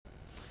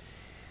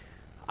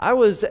I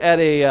was at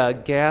a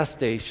gas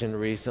station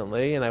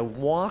recently, and I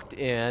walked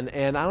in,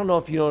 and I don't know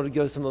if you know to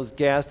go to some of those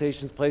gas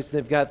stations places,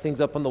 they've got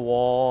things up on the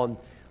wall,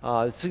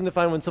 and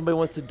signifying when somebody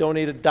wants to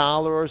donate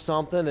 $1 or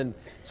something. And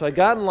so I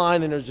got in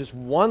line, and there's just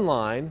one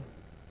line,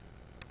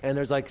 and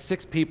there's like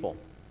 6 people.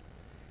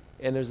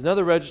 And there's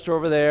another register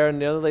over there,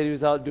 and the other lady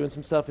was out doing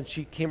some stuff, and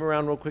she came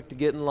around real quick to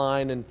get in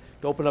line and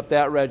to open up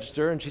that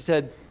register, and she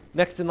said,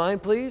 "Next in line,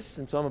 please."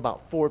 And so I'm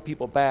about 4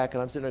 people back,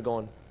 and I'm sitting there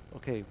going,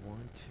 okay, 1,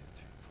 2,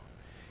 3, 4.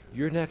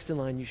 You're next in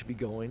line, you should be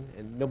going,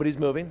 and nobody's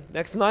moving.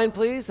 Next in line,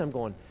 please. I'm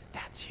going,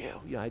 that's you.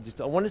 Yeah,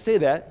 I want to say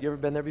that. You ever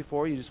been there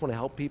before? You just want to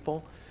help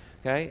people,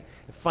 okay?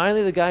 And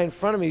finally, the guy in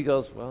front of me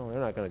goes, well, they're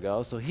not going to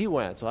go. So he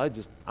went. So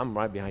I'm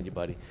right behind you,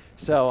 buddy.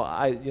 So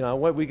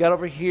we got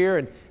over here,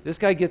 and this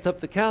guy gets up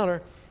the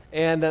counter,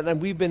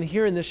 and we've been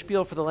hearing this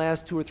spiel for the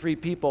last 2 or 3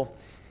 people.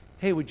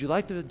 Hey, would you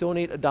like to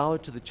donate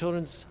 $1 to the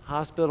Children's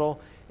Hospital?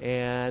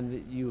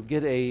 And you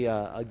get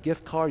a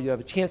gift card. You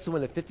have a chance to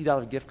win a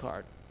 $50 gift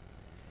card.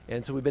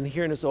 And so we've been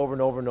hearing this over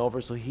and over and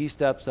over. So he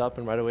steps up,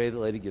 and right away the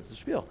lady gives the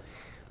spiel.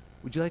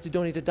 Would you like to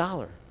donate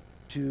 $1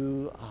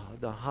 to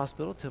the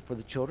hospital for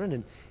the children?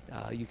 And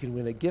you can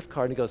win a gift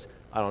card. And he goes,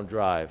 I don't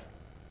drive.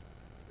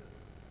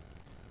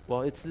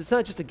 Well, it's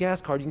not just a gas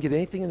card. You can get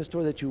anything in the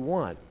store that you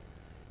want.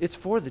 It's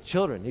for the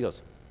children. He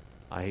goes,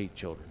 I hate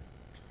children.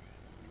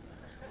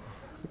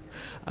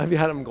 I'm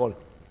behind him going,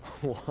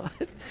 what?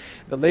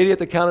 The lady at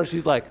the counter,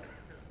 she's like,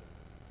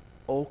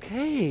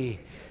 okay,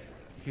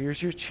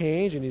 here's your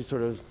change. And he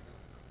sort of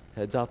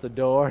heads out the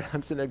door.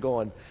 I'm sitting there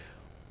going,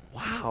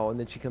 wow. And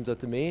then she comes up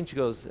to me, and she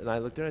goes, and I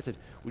looked at her and I said,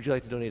 would you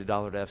like to donate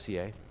 $1 to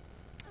FCA?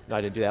 No,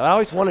 I didn't do that. I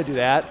always want to do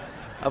that.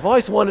 I've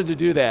always wanted to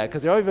do that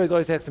because they're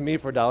always asking me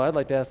for $1. I'd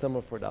like to ask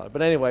someone for $1.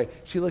 But anyway,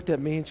 she looked at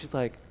me, and she's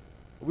like,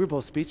 we were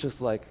both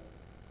speechless, like,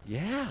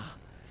 yeah,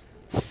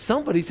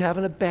 somebody's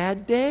having a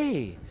bad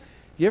day.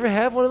 You ever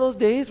have one of those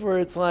days where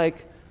it's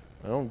like,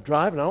 I don't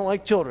drive and I don't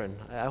like children?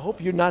 I hope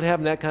you're not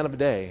having that kind of a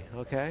day,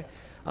 okay?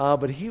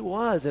 But he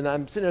was, and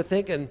I'm sitting there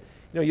thinking,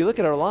 you look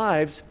at our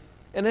lives,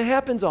 and it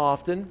happens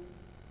often,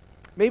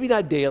 maybe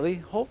not daily,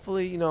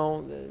 hopefully,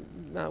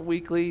 not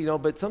weekly,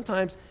 but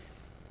sometimes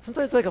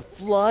it's like a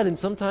flood, and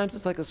sometimes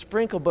it's like a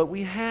sprinkle, but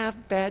we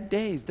have bad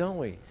days, don't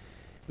we?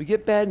 We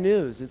get bad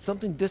news. It's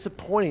something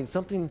disappointing,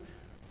 something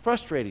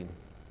frustrating.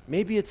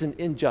 Maybe it's an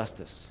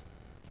injustice.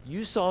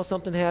 You saw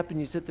something happen,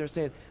 you sit there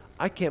saying,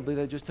 I can't believe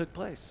that just took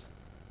place.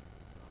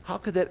 How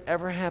could that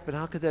ever happen?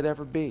 How could that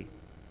ever be?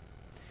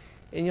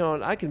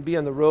 And I can be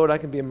on the road, I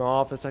can be in my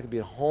office, I can be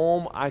at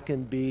home, I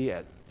can be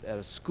at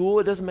a school,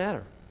 it doesn't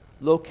matter.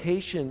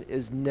 Location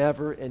is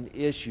never an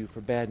issue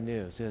for bad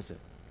news, is it?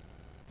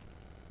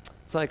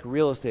 It's like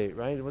real estate,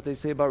 right? What they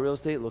say about real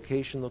estate,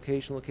 location,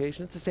 location,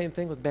 location. It's the same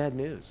thing with bad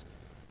news.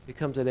 It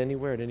comes at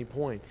anywhere, at any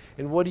point.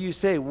 And what do you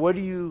say? What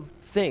do you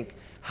think?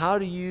 How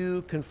do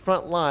you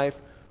confront life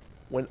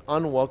when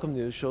unwelcome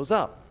news shows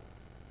up?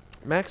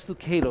 Max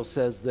Lucado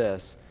says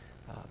this,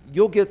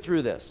 you'll get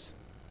through this.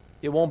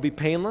 It won't be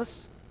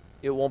painless.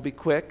 It won't be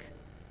quick.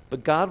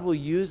 But God will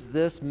use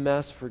this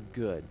mess for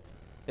good.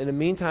 In the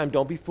meantime,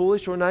 don't be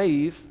foolish or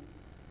naive,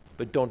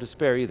 but don't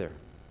despair either.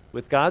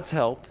 With God's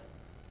help,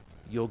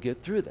 you'll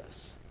get through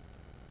this.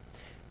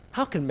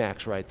 How can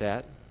Max write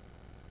that?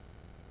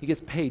 He gets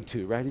paid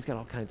to, right? He's got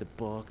all kinds of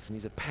books, and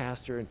he's a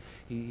pastor, and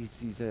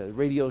he's a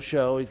radio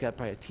show. He's got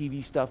probably a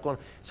TV stuff going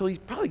on. So he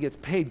probably gets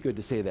paid good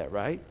to say that,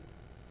 right?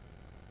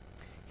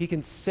 He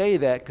can say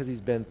that because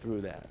he's been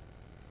through that.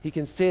 He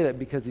can say that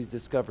because he's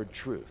discovered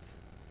truth.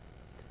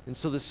 And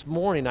so this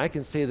morning, I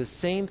can say the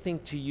same thing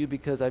to you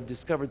because I've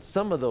discovered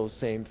some of those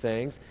same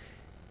things,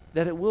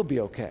 that it will be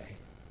okay.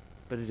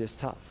 But it is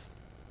tough.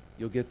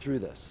 You'll get through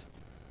this.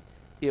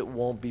 It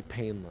won't be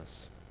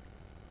painless.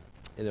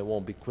 And it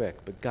won't be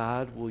quick. But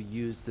God will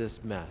use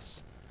this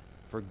mess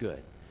for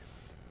good.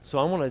 So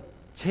I want to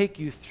take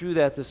you through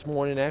that this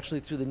morning. Actually,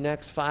 through the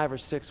next 5 or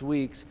 6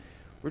 weeks,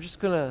 we're just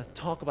going to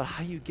talk about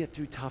how you get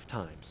through tough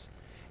times.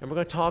 And we're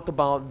going to talk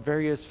about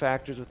various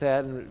factors with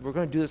that. And we're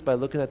going to do this by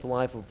looking at the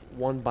life of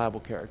one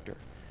Bible character.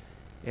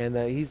 And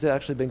he's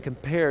actually been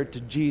compared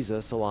to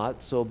Jesus a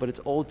lot, but it's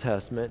Old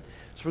Testament.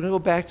 So we're going to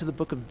go back to the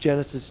book of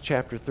Genesis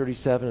chapter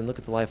 37 and look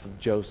at the life of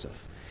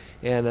Joseph.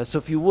 And so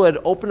if you would,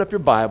 open up your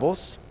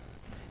Bibles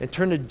and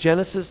turn to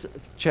Genesis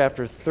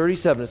chapter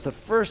 37. It's the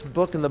first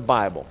book in the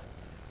Bible,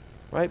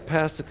 right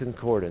past the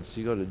concordance.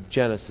 You go to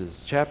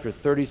Genesis chapter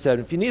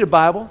 37. If you need a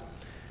Bible,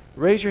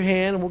 raise your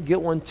hand and we'll get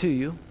one to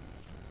you.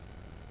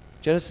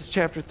 Genesis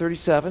chapter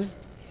 37.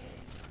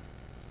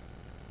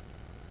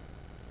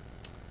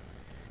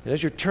 And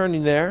as you're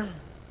turning there,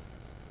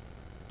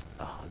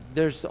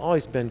 there's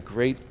always been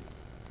great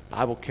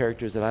Bible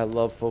characters that I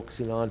love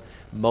focusing on.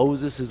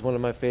 Moses is one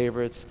of my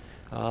favorites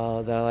that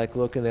I like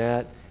looking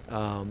at.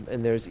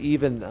 And there's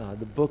even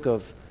the book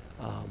of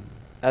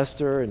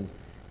Esther, and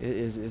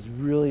is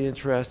really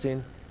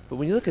interesting. But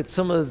when you look at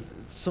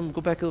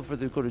go back a little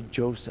further, go to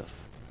Joseph.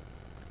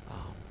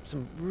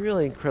 Some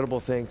really incredible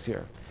things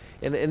here.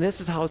 And this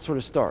is how it sort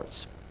of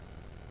starts.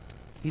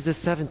 He's a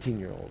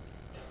 17-year-old.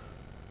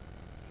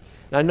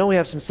 Now, I know we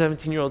have some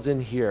 17-year-olds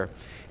in here,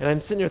 and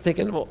I'm sitting there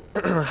thinking, well,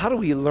 how do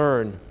we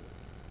learn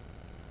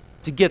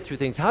to get through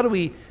things? How do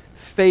we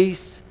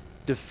face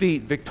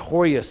defeat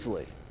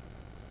victoriously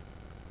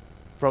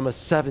from a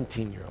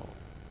 17-year-old?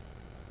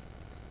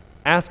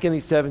 Ask any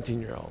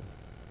 17-year-old,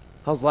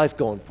 how's life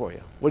going for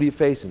you? What are you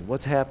facing?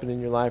 What's happening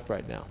in your life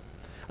right now?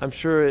 I'm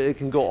sure it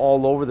can go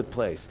all over the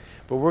place.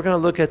 But we're going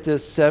to look at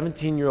this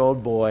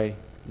 17-year-old boy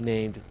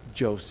named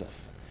Joseph.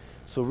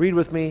 So read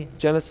with me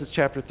Genesis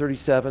chapter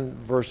 37,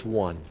 verse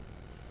 1.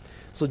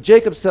 So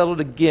Jacob settled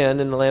again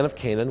in the land of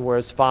Canaan, where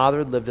his father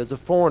had lived as a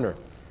foreigner.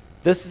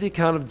 This is the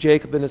account of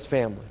Jacob and his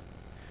family.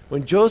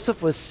 When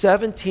Joseph was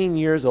 17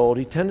 years old,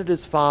 he tended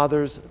his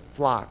father's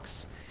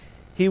flocks.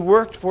 He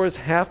worked for his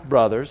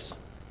half-brothers,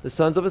 the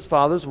sons of his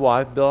father's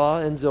wife,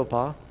 Bilhah and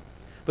Zilpah.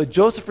 But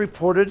Joseph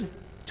reported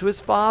to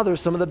his father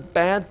some of the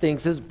bad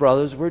things his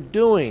brothers were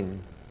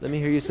doing. Let me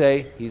hear you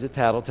say, he's a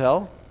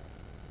tattletale.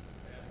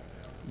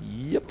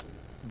 Yep.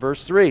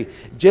 Verse 3,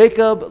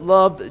 Jacob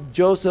loved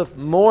Joseph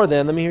more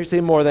than, let me hear you say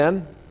more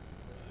than,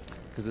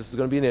 because this is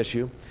going to be an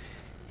issue.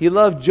 He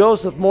loved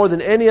Joseph more than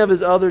any of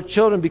his other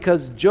children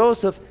because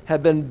Joseph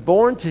had been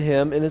born to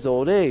him in his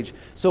old age.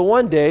 So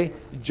one day,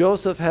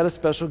 Joseph had a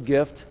special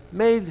gift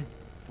made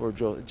for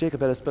Joseph.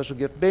 Jacob had a special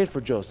gift made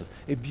for Joseph,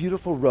 a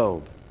beautiful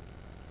robe.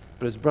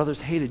 But his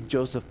brothers hated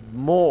Joseph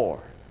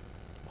more.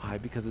 Why?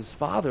 Because his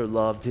father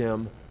loved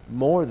him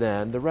more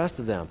than the rest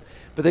of them.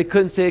 But they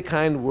couldn't say a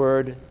kind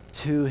word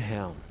to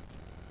him.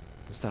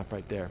 We'll stop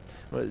right there.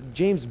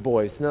 James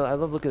Boyce, now I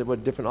love looking at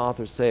what different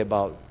authors say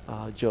about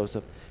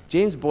Joseph.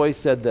 James Boyce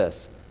said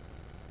this,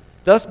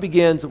 thus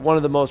begins one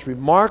of the most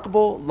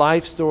remarkable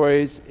life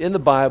stories in the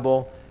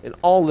Bible, in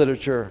all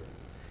literature.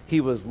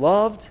 He was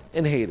loved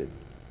and hated.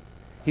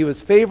 He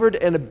was favored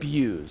and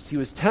abused. He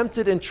was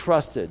tempted and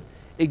trusted,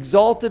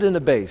 exalted and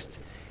abased.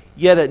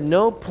 Yet at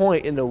no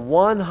point in the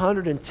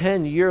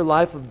 110-year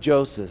life of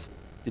Joseph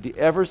did he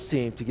ever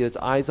seem to get his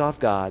eyes off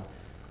God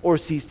or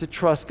cease to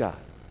trust God.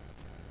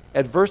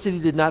 Adversity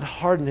did not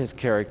harden his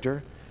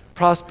character.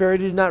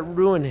 Prosperity did not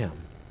ruin him.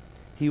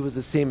 He was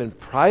the same in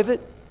private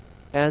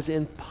as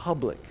in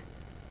public.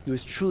 He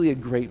was truly a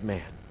great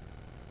man.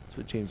 That's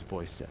what James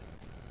Boyce said.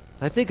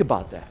 I think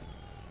about that.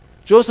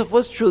 Joseph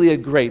was truly a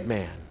great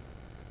man.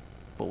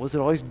 But was it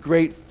always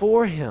great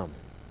for him?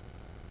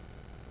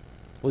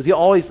 Was he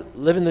always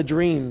living the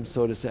dream,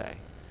 so to say?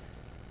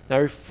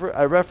 Now,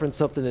 I referenced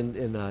something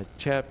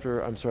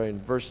in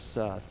verse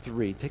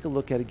 3. Take a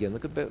look at it again.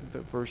 Look at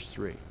verse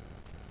 3. It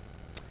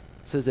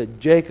says that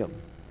Jacob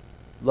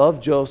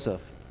loved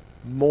Joseph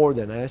more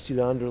than. I asked you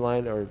to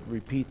underline or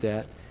repeat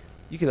that.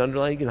 You can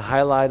underline, you can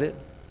highlight it.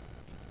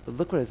 But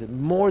look what it said,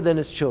 more than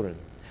his children.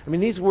 I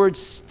mean, these words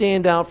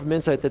stand out from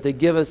insight that they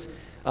give us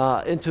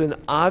into an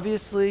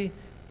obviously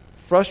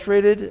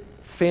frustrated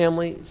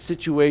family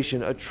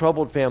situation, a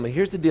troubled family.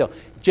 Here's the deal.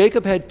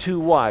 Jacob had two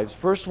wives.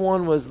 First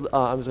one was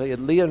he had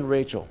Leah and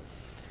Rachel.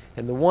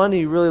 And the one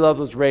he really loved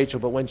was Rachel.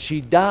 But when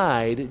she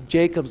died,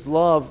 Jacob's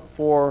love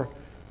for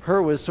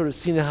her was sort of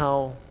seen in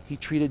how he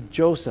treated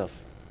Joseph,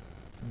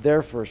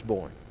 their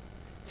firstborn.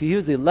 See, he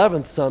was the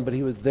 11th son, but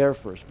he was their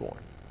firstborn.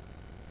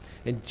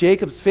 And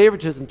Jacob's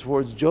favoritism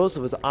towards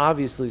Joseph was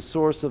obviously a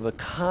source of a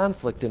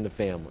conflict in the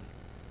family.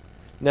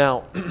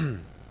 Now,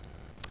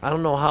 I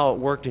don't know how it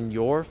worked in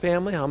your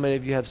family. How many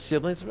of you have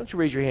siblings? Why don't you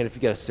raise your hand if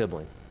you got a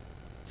sibling?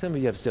 Some of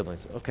you have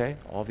siblings. Okay,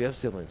 all of you have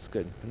siblings.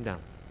 Good, put them down.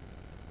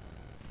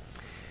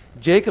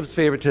 Jacob's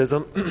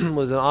favoritism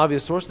was an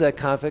obvious source of that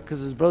conflict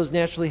because his brothers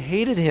naturally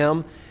hated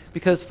him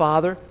because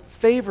father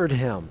favored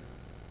him.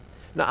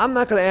 Now, I'm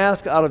not going to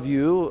ask out of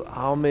you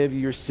how many of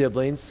your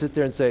siblings sit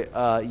there and say,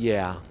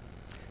 yeah,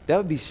 that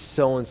would be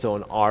so-and-so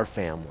in our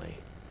family,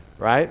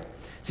 right?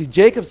 See,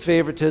 Jacob's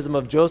favoritism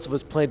of Joseph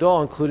was plain to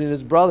all, including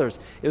his brothers.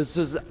 It was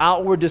his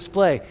outward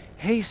display.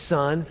 Hey,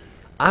 son,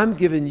 I'm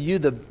giving you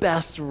the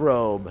best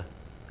robe,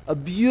 a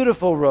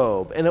beautiful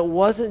robe. And it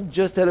wasn't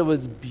just that it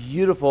was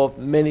beautiful,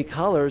 many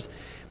colors,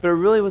 but it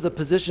really was a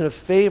position of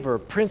favor,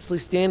 princely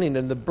standing,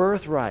 and the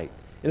birthright.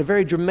 In a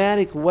very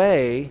dramatic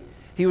way,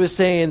 he was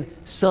saying,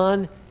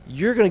 son,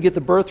 you're going to get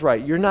the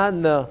birthright. You're not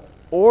in the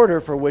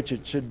order for which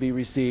it should be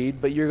received,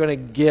 but you're going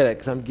to get it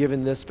because I'm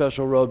giving this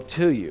special robe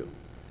to you.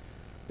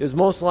 It was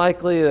most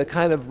likely the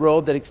kind of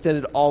robe that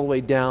extended all the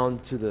way down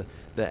to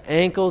the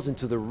ankles and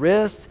to the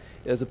wrist,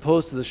 as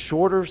opposed to the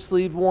shorter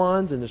sleeve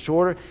ones and the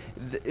shorter.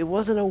 It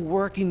wasn't a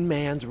working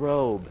man's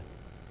robe.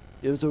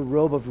 It was a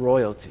robe of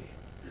royalty.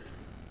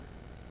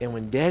 And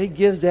when Daddy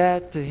gives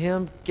that to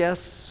him,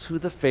 guess who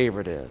the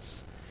favorite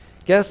is?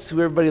 Guess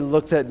who everybody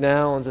looks at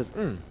now and says,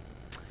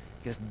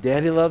 guess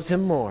Daddy loves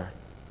him more.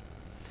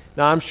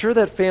 Now, I'm sure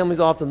that families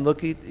often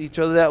look at each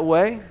other that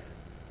way,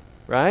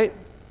 right?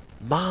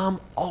 Mom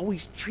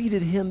always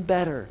treated him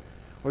better,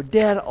 or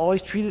Dad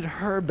always treated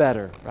her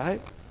better, right?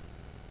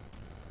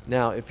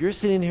 Now, if you're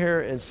sitting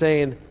here and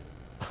saying,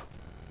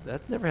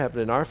 that never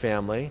happened in our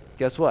family,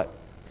 guess what?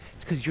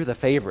 It's because you're the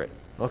favorite,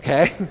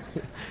 okay?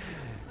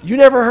 You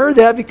never heard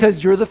that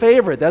because you're the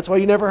favorite. That's why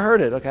you never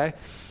heard it, okay?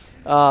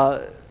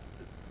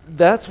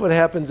 that's what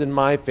happens in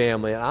my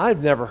family. And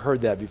I've never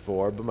heard that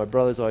before, but my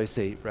brothers always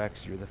say,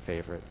 Rex, you're the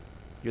favorite.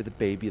 You're the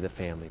baby of the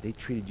family. They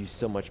treated you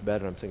so much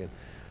better. I'm thinking,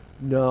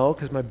 no,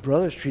 because my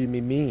brothers treated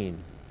me mean.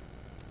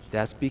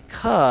 That's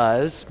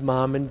because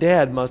mom and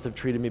dad must have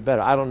treated me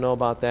better. I don't know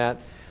about that.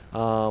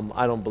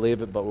 I don't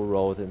believe it, but we'll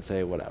roll with it and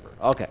say whatever.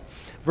 Okay.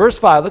 Verse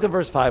 5. Look at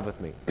verse 5 with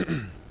me.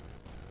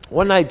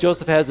 One night,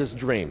 Joseph has this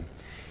dream.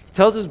 He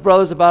tells his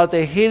brothers about it.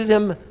 They hated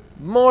him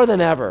more than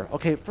ever.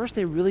 Okay, first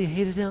they really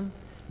hated him.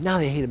 Now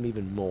they hate him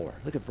even more.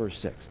 Look at verse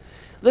 6.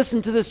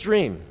 Listen to this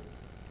dream.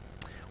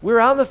 We were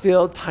out in the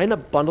field tying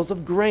up bundles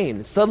of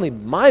grain. Suddenly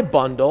my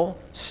bundle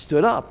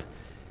stood up,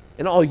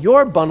 and all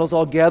your bundles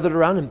all gathered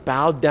around and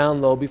bowed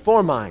down low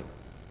before mine.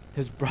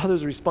 His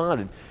brothers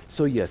responded,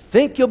 so you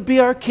think you'll be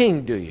our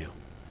king, do you?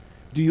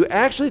 Do you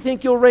actually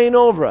think you'll reign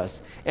over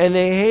us? And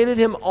they hated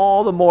him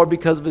all the more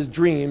because of his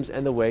dreams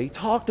and the way he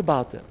talked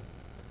about them.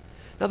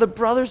 Now the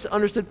brothers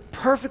understood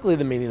perfectly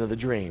the meaning of the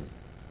dream.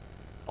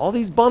 All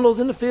these bundles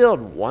in the field,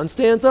 one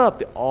stands up,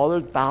 they all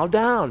bow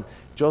down.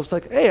 Joseph's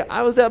like, hey,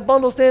 I was that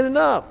bundle standing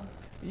up.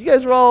 You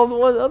guys were all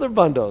the other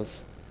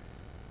bundles.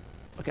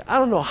 Okay, I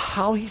don't know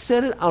how he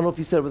said it. I don't know if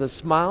he said it with a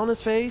smile on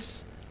his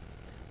face,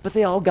 but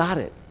they all got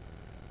it.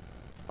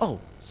 Oh,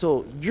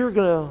 so you're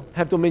going to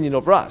have dominion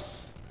over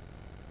us.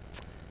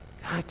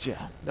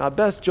 Gotcha. Now, at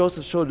best,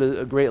 Joseph showed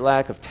a great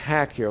lack of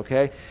tact here,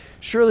 okay?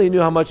 Surely he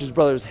knew how much his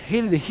brothers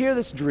hated to hear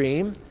this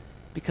dream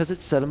because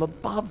it set him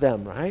above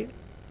them, right?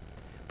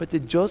 But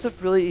did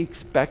Joseph really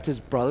expect his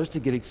brothers to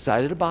get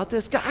excited about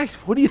this? Guys,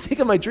 what do you think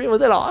of my dream?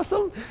 Was that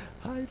awesome?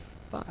 High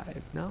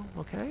five. No?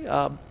 Okay.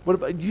 What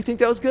about, do you think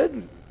that was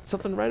good?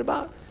 Something to write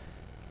about?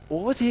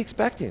 What was he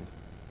expecting?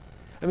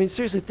 I mean,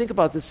 seriously, think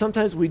about this.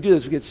 Sometimes we do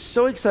this. We get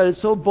so excited,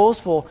 so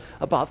boastful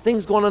about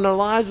things going on in our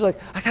lives. We're like,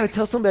 I got to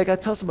tell somebody, I got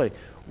to tell somebody.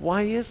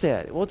 Why is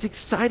that? Well, it's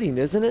exciting,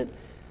 isn't it?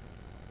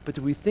 But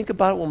do we think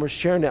about it when we're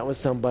sharing that with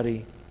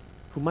somebody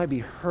who might be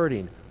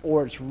hurting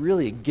or it's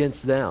really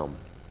against them?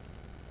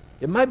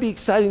 It might be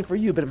exciting for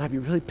you, but it might be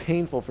really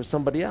painful for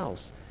somebody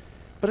else.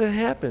 But it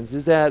happens.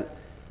 Is that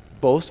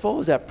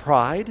boastful? Is that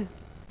pride?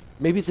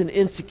 Maybe it's an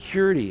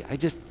insecurity.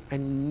 I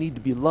need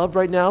to be loved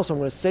right now, so I'm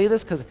going to say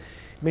this because it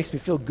makes me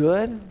feel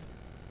good.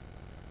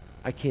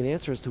 I can't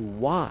answer as to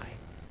why.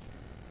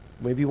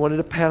 Maybe he wanted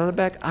a pat on the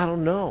back. I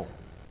don't know.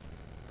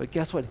 But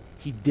guess what?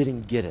 He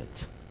didn't get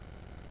it.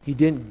 He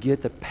didn't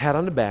get the pat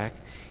on the back.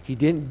 He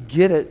didn't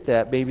get it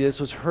that maybe this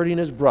was hurting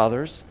his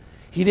brothers.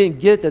 He didn't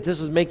get that this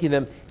was making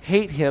them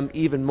hate him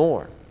even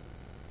more.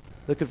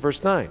 Look at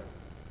verse 9.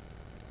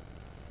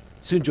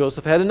 Soon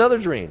Joseph had another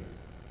dream.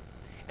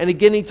 And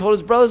again he told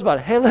his brothers about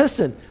it. Hey,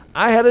 listen,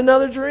 I had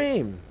another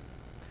dream.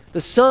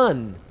 The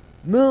sun,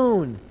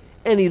 moon,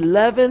 and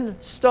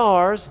 11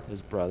 stars,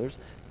 his brothers,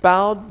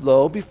 bowed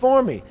low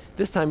before me.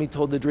 This time he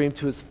told the dream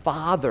to his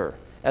father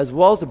as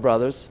well as the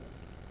brothers,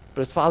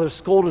 but his father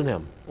scolded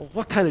him. Well,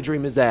 what kind of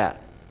dream is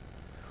that?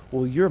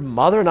 Will your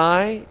mother and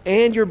I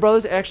and your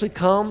brothers actually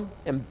come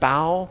and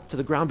bow to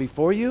the ground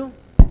before you?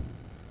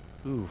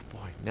 Ooh,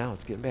 boy, now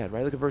it's getting bad,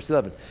 right? Look at verse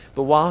 11.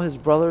 But while his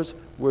brothers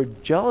were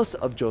jealous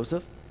of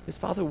Joseph, his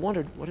father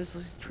wondered, what does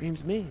these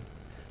dreams mean?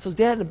 So his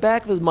dad in the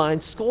back of his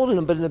mind scolded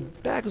him, but in the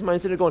back of his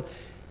mind sitting there going,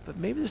 but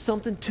maybe there's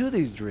something to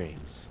these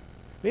dreams.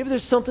 Maybe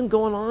there's something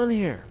going on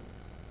here.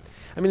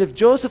 I mean, if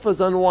Joseph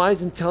was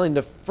unwise in telling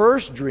the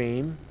first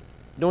dream,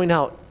 knowing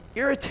how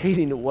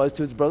irritating it was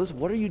to his brothers,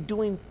 what are you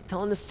doing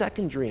telling the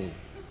second dream?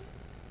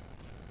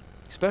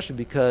 Especially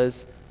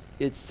because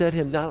it set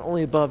him not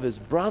only above his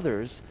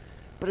brothers,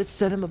 but it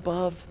set him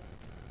above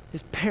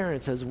his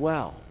parents as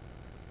well.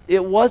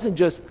 It wasn't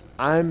just,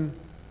 I'm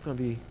going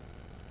to be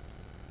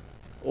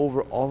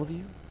over all of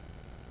you,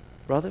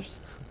 brothers,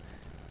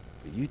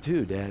 but you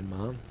too, Dad and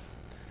Mom.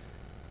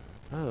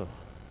 Oh,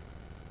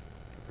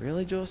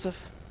 really,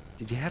 Joseph?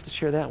 Did you have to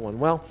share that one?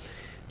 Well,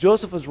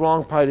 Joseph was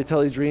wrong probably to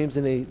tell these dreams,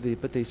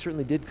 but they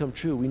certainly did come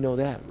true. We know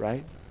that,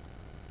 right?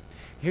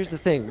 Here's the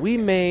thing. We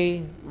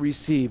may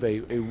receive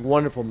a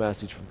wonderful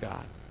message from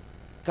God.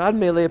 God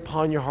may lay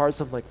upon your heart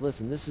something like,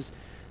 listen, this is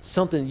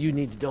something you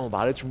need to know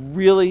about. It's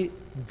really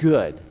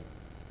good.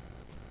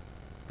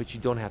 But you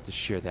don't have to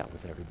share that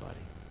with everybody.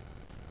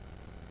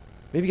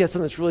 Maybe you got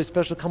something that's really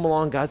special come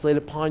along, God's laid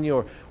upon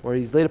you, or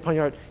he's laid upon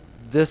your heart.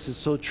 This is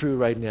so true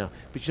right now.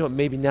 But you know what?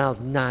 Maybe now is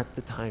not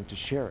the time to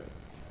share it.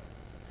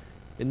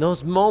 In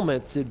those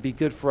moments, it'd be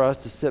good for us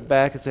to sit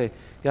back and say,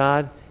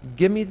 God,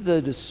 give me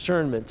the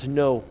discernment to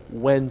know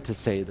when to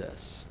say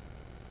this.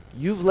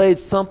 You've laid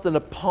something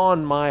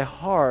upon my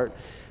heart,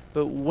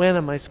 but when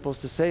am I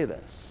supposed to say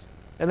this?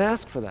 And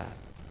ask for that.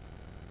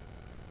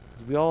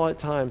 Because we all at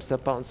times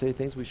step out and say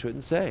things we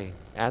shouldn't say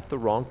at the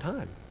wrong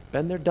time.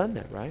 Been there, done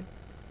that, right?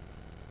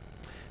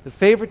 The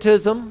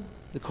favoritism,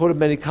 the coat of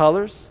many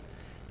colors,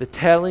 the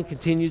tattling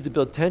continues to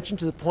build tension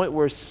to the point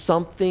where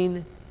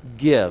something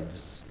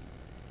gives.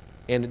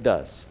 And it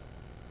does.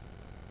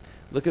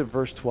 Look at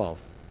verse 12.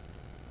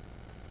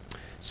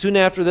 Soon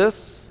after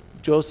this,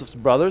 Joseph's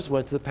brothers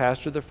went to the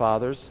pasture of their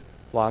father's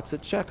flocks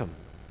at Shechem.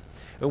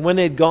 And when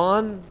they had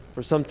gone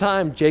for some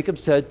time, Jacob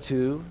said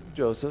to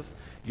Joseph,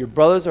 Your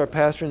brothers are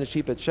pasturing the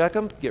sheep at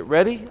Shechem. Get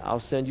ready. I'll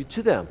send you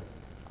to them.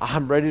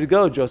 I'm ready to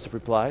go, Joseph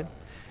replied.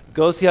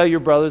 Go see how your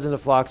brothers and the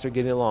flocks are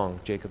getting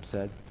along, Jacob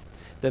said.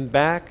 Come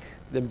back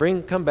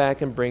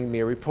and bring me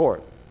a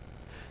report.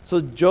 So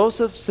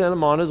Joseph sent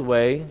him on his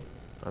way.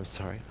 I'm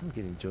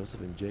getting Joseph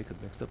and Jacob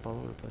mixed up all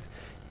over the place.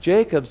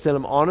 Jacob sent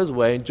him on his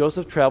way, and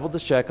Joseph traveled to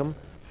Shechem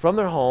from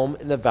their home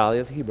in the valley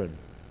of Hebron.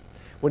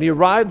 When he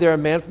arrived there, a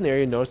man from the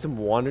area noticed him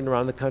wandering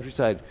around the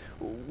countryside.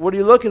 What are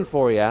you looking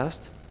for? He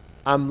asked.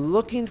 I'm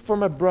looking for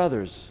my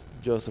brothers,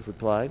 Joseph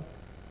replied.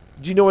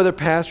 Do you know where they're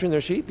pasturing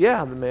their sheep?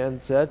 Yeah, the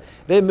man said.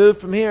 They moved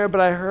from here,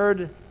 but I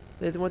heard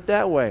they went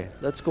that way.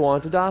 Let's go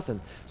on to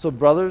Dothan. So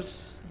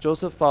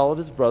Joseph followed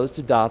his brothers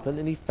to Dothan,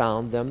 and he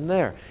found them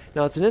there.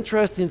 Now, it's an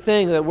interesting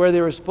thing that where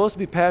they were supposed to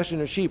be pasturing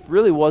their sheep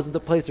really wasn't the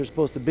place they're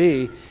supposed to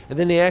be, and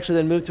then they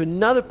actually moved to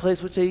another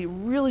place which they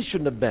really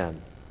shouldn't have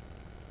been.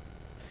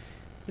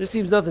 There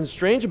seems nothing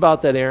strange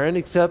about that, Aaron,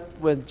 except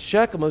when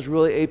Shechem was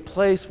really a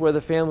place where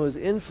the family was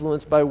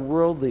influenced by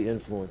worldly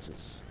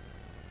influences.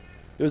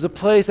 It was a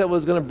place that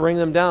was going to bring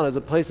them down. It was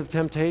a place of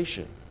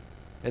temptation.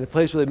 And the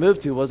place where they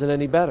moved to wasn't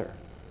any better.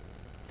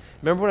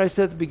 Remember what I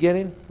said at the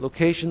beginning?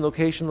 Location,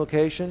 location,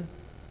 location?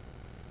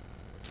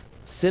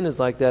 Sin is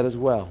like that as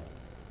well.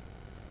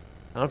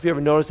 I don't know if you ever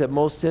noticed that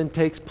most sin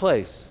takes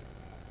place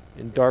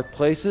in dark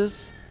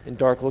places, in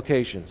dark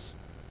locations.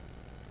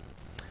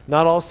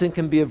 Not all sin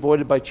can be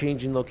avoided by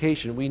changing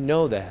location. We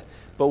know that.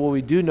 But what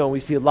we do know, we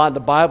see a lot in the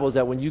Bible, is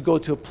that when you go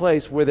to a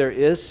place where there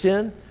is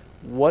sin,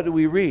 what do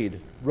we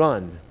read?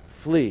 Run,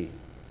 flee,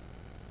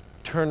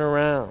 turn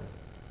around.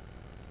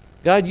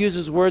 God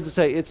uses words to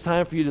say, it's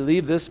time for you to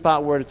leave this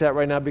spot where it's at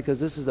right now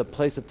because this is a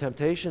place of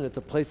temptation. It's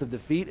a place of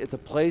defeat. It's a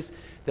place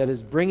that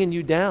is bringing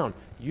you down.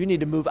 You need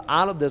to move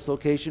out of this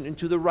location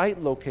into the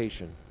right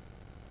location.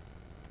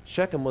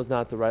 Shechem was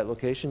not the right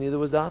location, neither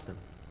was Dothan.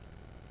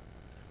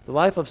 The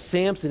life of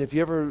Samson, if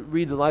you ever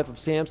read the life of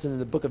Samson in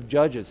the book of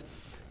Judges,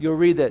 you'll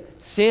read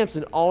that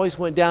Samson always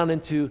went down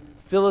into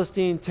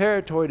Philistine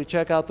territory to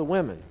check out the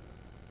women.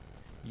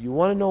 You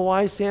want to know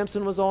why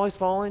Samson was always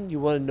falling? You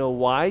want to know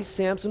why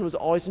Samson was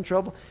always in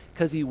trouble?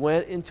 Because he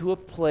went into a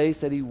place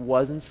that he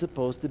wasn't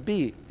supposed to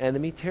be,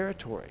 enemy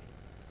territory.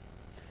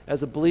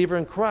 As a believer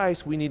in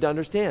Christ, we need to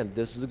understand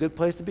this is a good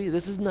place to be.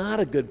 This is not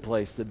a good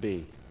place to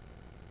be.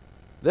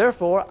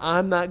 Therefore,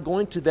 I'm not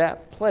going to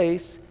that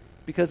place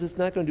because it's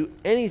not going to do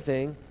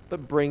anything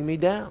but bring me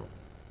down.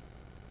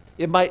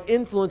 It might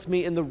influence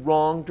me in the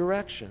wrong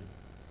direction.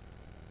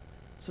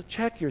 So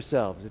check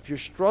yourselves. If you're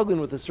struggling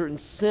with a certain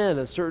sin,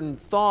 a certain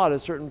thought, a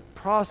certain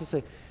process,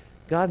 say,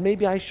 God,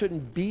 maybe I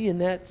shouldn't be in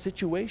that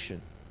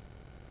situation.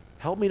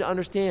 Help me to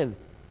understand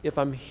if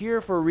I'm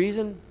here for a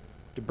reason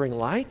to bring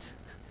light,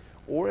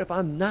 or if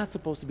I'm not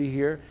supposed to be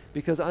here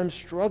because I'm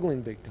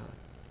struggling big time.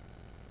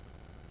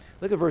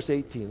 Look at verse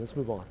 18. Let's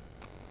move on.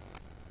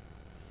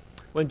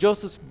 When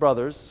Joseph's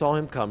brothers saw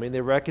him coming,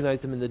 they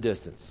recognized him in the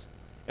distance.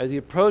 As he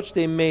approached,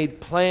 they made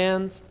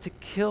plans to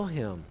kill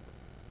him.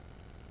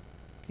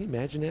 Can you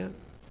imagine that?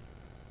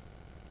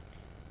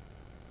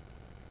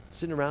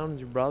 Sitting around with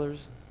your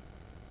brothers.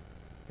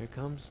 Here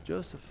comes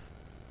Joseph.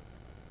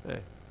 Hey,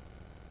 here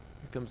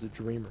comes the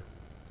dreamer.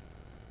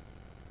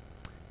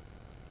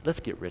 Let's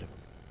get rid of him.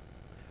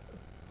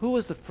 Who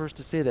was the first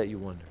to say that, you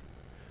wonder?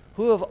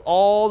 Who of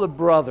all the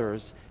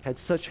brothers had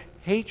such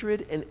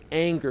hatred and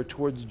anger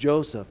towards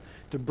Joseph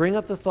to bring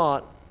up the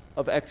thought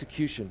of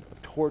execution,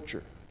 of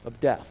torture, of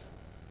death?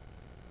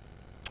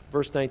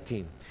 Verse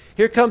 19.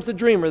 Here comes the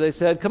dreamer, they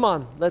said. Come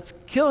on, let's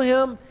kill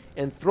him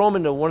and throw him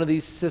into one of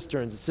these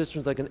cisterns. A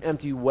cistern's like an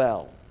empty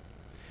well.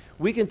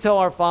 We can tell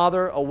our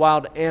father a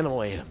wild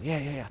animal ate him.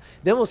 Yeah.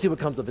 Then we'll see what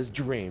comes of his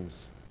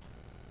dreams.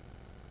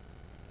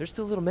 They're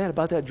still a little mad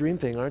about that dream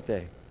thing, aren't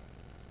they?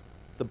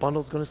 The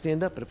bundle's going to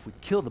stand up, but if we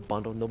kill the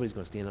bundle, nobody's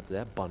going to stand up to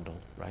that bundle,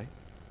 right?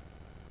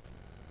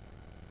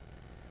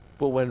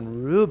 But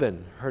when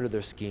Reuben heard of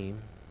their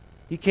scheme,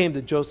 he came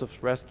to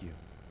Joseph's rescue.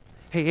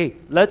 Hey,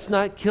 let's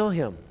not kill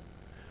him.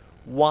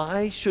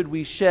 Why should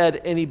we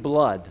shed any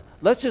blood?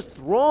 Let's just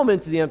throw him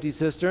into the empty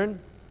cistern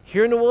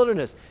here in the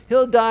wilderness.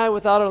 He'll die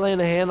without our laying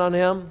a hand on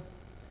him.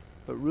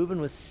 But Reuben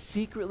was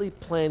secretly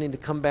planning to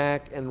come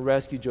back and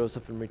rescue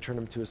Joseph and return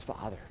him to his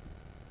father.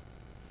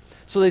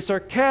 So they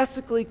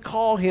sarcastically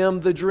call him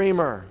the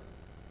dreamer.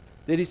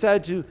 They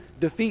decided to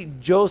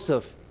defeat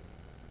Joseph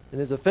in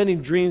his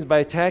offending dreams by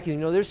attacking him.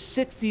 You know, they're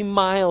 60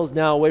 miles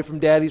now away from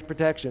Daddy's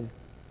protection.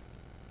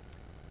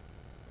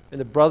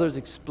 And the brothers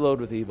explode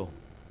with evil.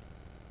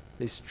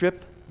 They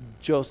strip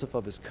Joseph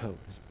of his coat,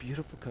 his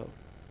beautiful coat,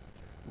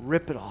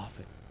 rip it off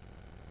him,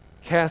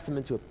 cast him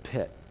into a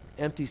pit,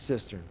 empty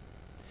cistern.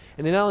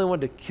 And they not only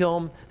wanted to kill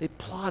him, they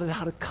plotted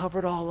how to cover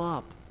it all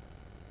up.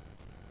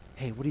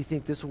 Hey, what do you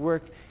think? This will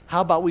work? How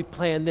about we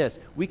plan this?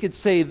 We could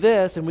say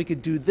this and we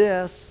could do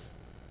this.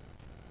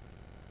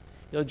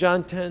 You know,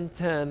 John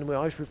 10:10, we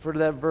always refer to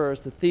that verse.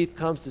 The thief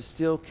comes to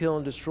steal, kill,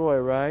 and destroy,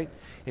 right?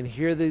 And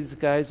here these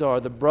guys are,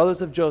 the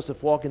brothers of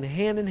Joseph, walking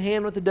hand in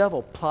hand with the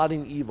devil,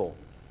 plotting evil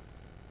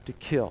to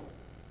kill.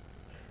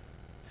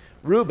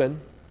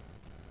 Reuben,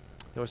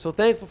 we're so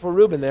thankful for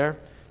Reuben there.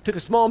 took a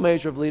small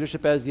measure of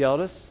leadership as the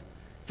eldest,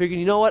 figuring,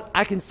 you know what,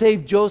 I can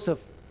save Joseph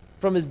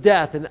from his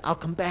death, and I'll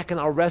come back and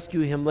I'll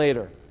rescue him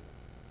later.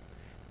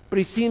 But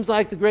he seems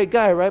like the great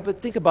guy, right?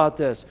 But think about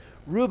this.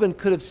 Reuben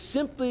could have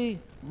simply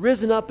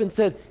risen up and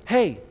said,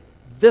 hey,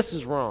 this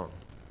is wrong.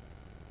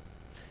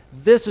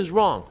 This is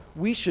wrong.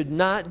 We should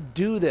not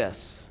do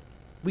this.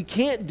 We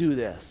can't do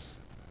this.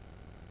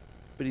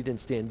 But he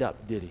didn't stand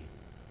up, did he?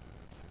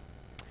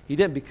 He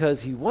didn't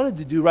because he wanted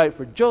to do right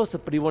for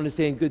Joseph, but he wanted to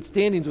stay in good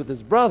standings with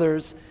his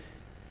brothers.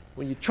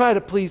 When you try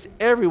to please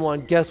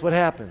everyone, guess what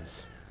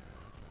happens?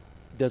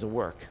 It doesn't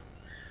work.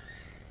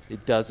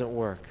 It doesn't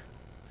work.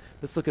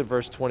 Let's look at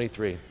verse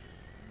 23.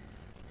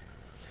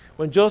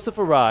 When Joseph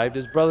arrived,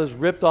 his brothers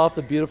ripped off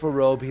the beautiful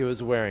robe he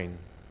was wearing.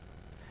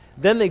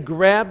 Then they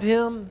grabbed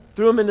him,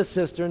 threw him in the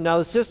cistern. Now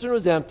the cistern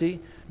was empty,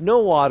 no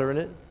water in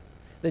it.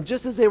 Then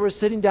just as they were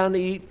sitting down to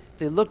eat,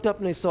 they looked up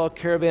and they saw a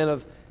caravan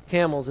of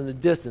camels in the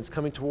distance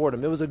coming toward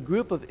them. It was a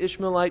group of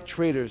Ishmaelite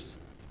traders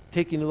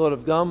taking a load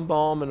of gum,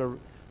 balm, and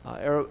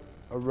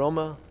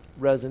aroma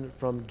resin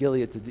from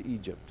Gilead to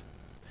Egypt.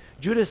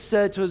 Judah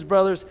said to his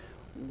brothers,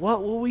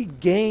 what will we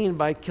gain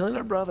by killing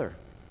our brother?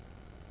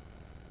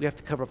 We have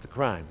to cover up the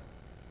crime.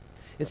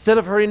 Instead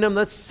of hurting him,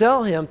 let's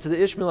sell him to the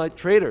Ishmaelite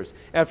traders.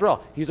 After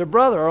all, he's our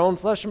brother, our own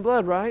flesh and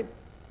blood, right?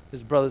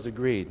 His brothers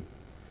agreed.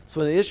 So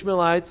when the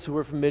Ishmaelites, who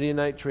were from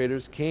Midianite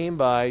traders, came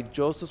by,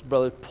 Joseph's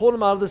brothers pulled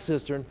him out of the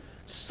cistern,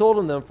 sold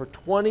him them for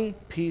 20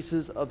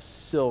 pieces of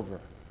silver.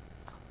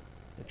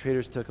 The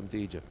traders took him to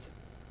Egypt.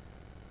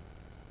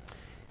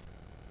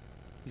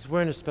 He's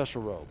wearing a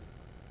special robe.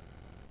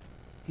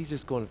 He's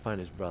just going to find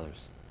his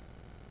brothers.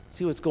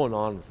 See what's going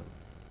on with them.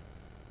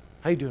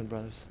 How you doing,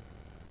 brothers?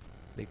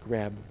 They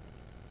grab him.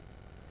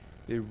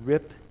 They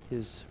rip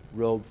his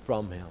robe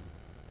from him.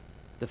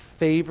 The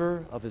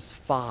favor of his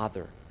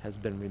father has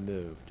been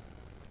removed.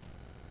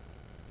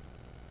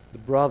 The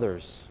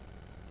brothers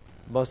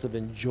must have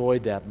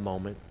enjoyed that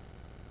moment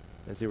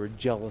as they were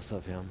jealous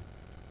of him.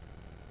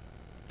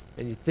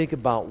 And you think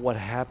about what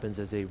happens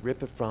as they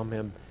rip it from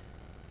him.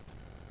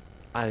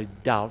 I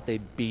doubt they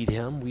beat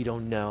him. We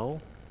don't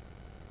know.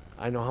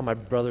 I know how my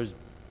brothers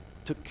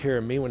took care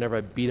of me whenever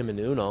I beat them in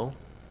Uno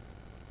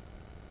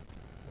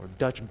or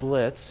Dutch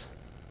Blitz.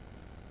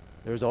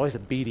 There was always a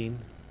beating.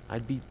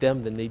 I'd beat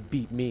them, then they'd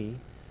beat me.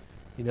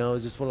 You know,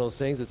 it's just one of those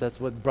things that's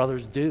what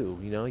brothers do.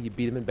 You know, you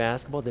beat them in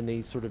basketball, then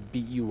they sort of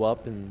beat you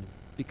up and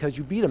because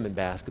you beat them in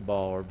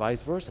basketball or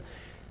vice versa.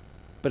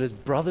 But as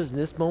brothers in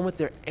this moment,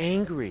 they're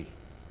angry.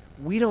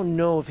 We don't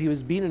know if he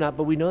was beaten or not,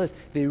 but we know this.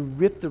 They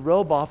ripped the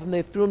robe off him.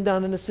 They threw him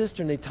down in a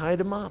cistern. They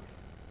tied him up.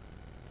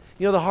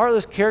 You know, the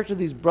heartless character of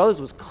these brothers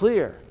was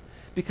clear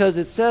because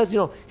it says, you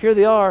know, here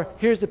they are.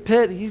 Here's the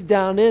pit. He's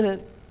down in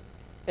it.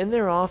 And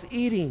they're off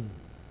eating.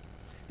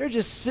 They're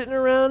just sitting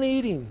around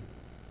eating.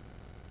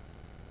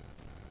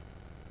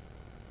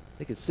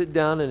 They could sit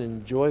down and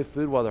enjoy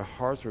food while their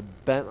hearts were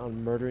bent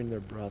on murdering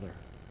their brother.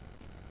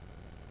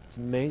 It's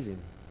amazing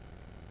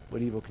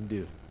what evil can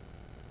do.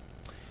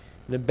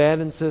 An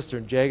abandoned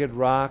cistern, jagged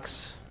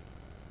rocks.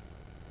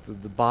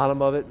 The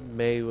bottom of it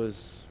maybe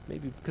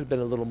could have been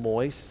a little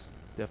moist,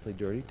 definitely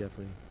dirty,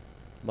 definitely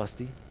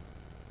musty.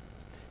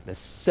 And a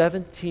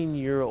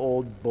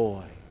 17-year-old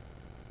boy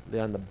lay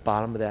on the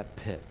bottom of that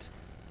pit,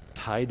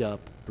 tied up,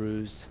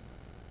 bruised,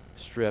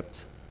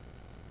 stripped.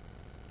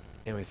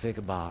 And we think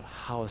about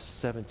how a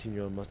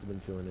 17-year-old must have been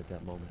feeling at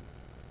that moment.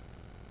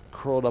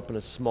 Curled up in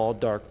a small,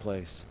 dark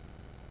place.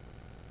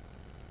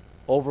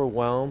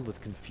 Overwhelmed with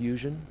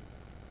confusion,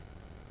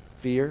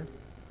 fear.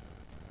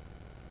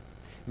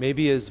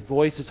 Maybe his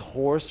voice is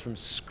hoarse from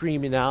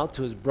screaming out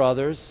to his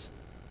brothers.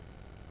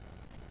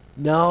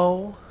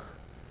 No.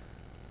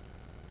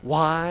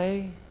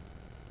 Why?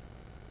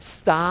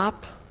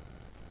 Stop.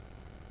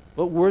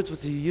 What words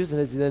was he using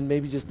as he then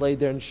maybe just laid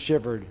there and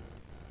shivered?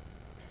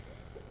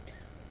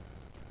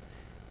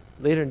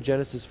 Later in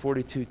Genesis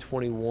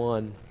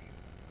 42:21,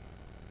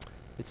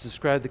 it's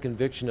described the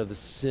conviction of the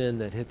sin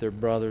that hit their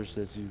brothers.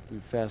 As we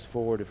fast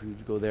forward, if we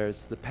go there,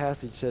 the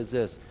passage says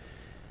this.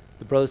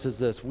 The brother says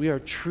this, we are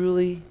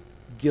truly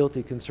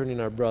guilty concerning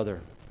our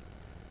brother.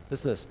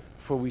 Listen to this.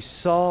 For we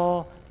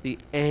saw the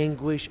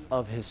anguish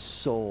of his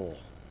soul.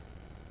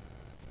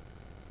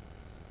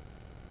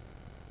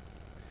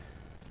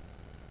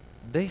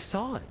 They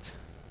saw it.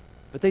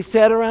 But they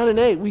sat around and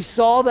ate. We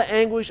saw the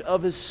anguish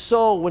of his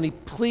soul when he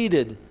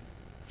pleaded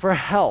for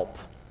help.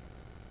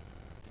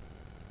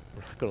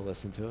 We're not going to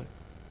listen to it.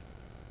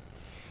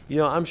 You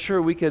know, I'm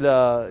sure we could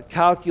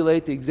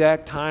calculate the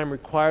exact time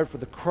required for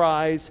the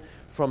cries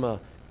from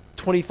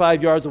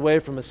 25 yards away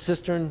from a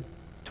cistern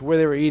to where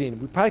they were eating.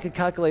 We probably could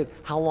calculate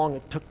how long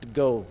it took to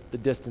go the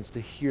distance to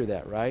hear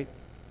that, right?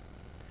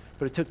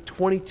 But it took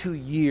 22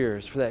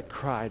 years for that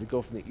cry to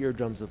go from the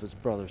eardrums of his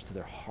brothers to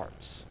their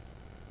hearts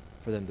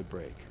for them to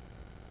break.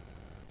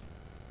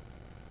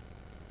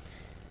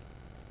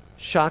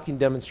 Shocking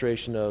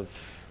demonstration of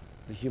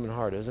the human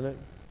heart, isn't it?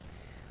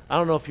 I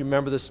don't know if you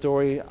remember the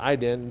story. I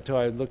didn't until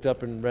I looked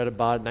up and read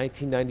about it.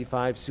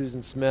 1995,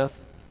 Susan Smith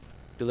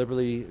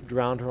deliberately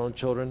drowned her own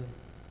children,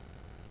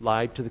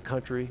 lied to the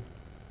country,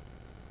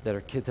 that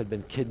her kids had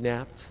been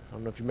kidnapped. I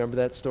don't know if you remember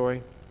that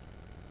story.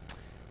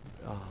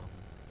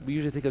 We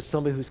usually think of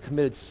somebody who's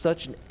committed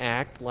such an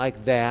act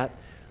like that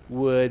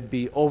would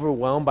be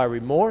overwhelmed by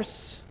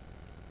remorse.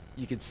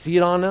 You could see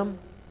it on them.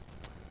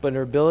 But in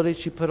her ability,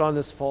 she put on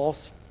this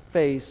false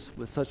face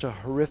with such a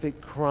horrific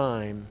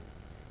crime.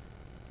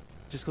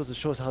 Just goes to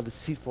show us how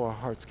deceitful our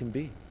hearts can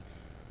be.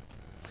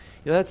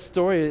 You know, that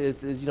story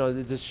is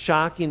it's just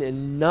shocking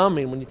and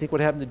numbing when you think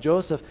what happened to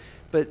Joseph.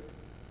 But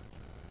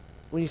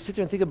when you sit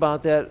there and think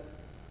about that,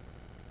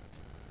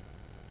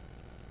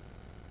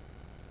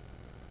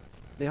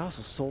 they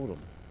also sold him.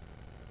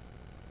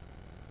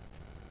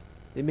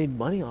 They made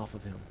money off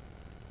of him.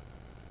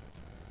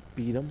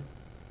 Beat him,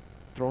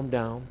 throw him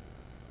down,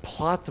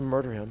 plot to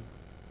murder him,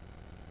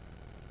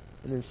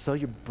 and then sell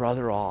your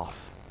brother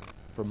off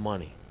for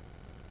money.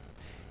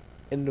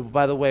 And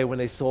by the way, when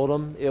they sold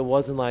him, it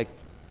wasn't like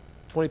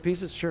 20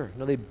 pieces? Sure.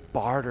 No, they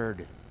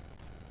bartered.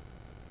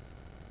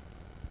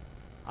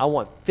 I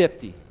want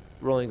 50.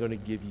 We're only going to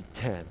give you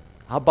 10.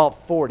 How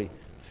about 40?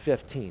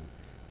 15.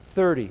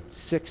 30,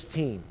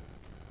 16.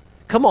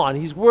 Come on,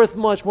 he's worth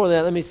much more than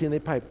that. Let me see. And they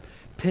probably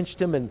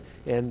pinched him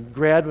and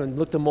grabbed him and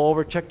looked him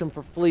over, checked him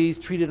for fleas,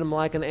 treated him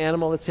like an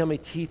animal. Let's see how many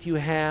teeth you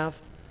have.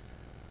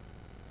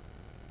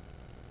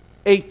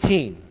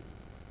 18.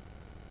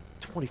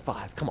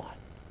 25. Come on.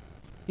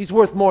 He's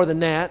worth more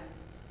than that.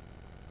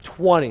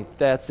 20.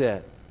 That's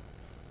it.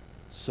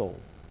 Sold.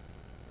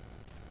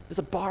 It's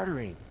a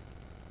bartering.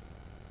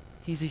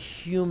 He's a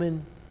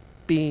human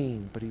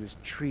being, but he was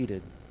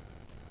treated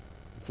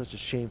in such a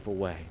shameful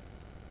way.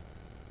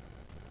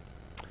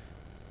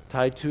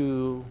 Tied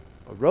to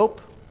a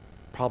rope,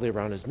 probably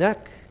around his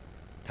neck,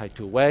 tied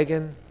to a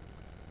wagon,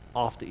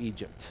 off to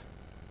Egypt.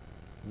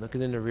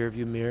 Looking in the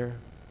rearview mirror,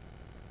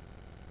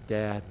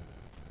 dad,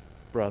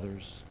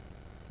 brothers,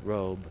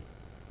 robe,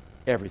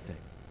 everything.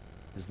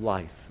 His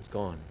life is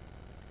gone.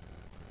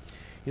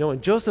 You know,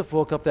 when Joseph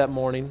woke up that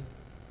morning, do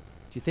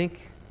you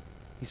think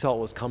he saw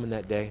what was coming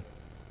that day?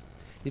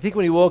 You think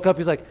when he woke up,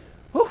 he's like,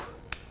 whew,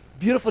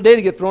 beautiful day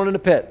to get thrown in a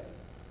pit,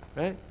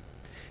 right?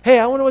 Hey,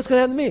 I wonder what's going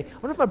to happen to me. I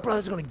wonder if my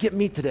brother's going to get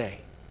me today.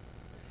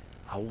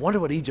 I wonder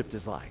what Egypt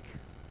is like.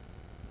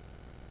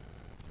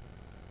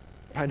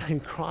 Probably not even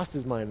crossed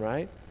his mind,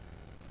 right?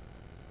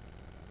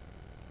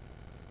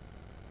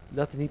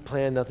 Nothing he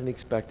planned, nothing he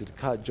expected.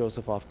 Caught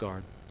Joseph off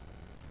guard.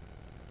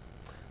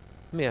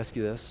 Let me ask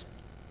you this.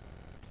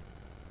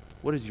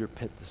 What is your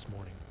pit this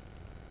morning?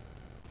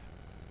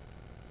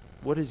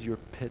 What is your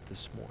pit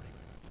this morning?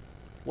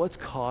 What's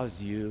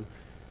caused you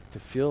to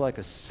feel like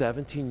a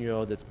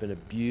 17-year-old that's been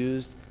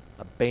abused,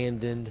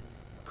 abandoned,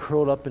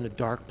 curled up in a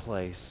dark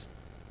place,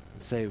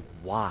 and say,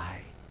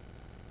 why?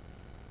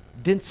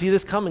 Didn't see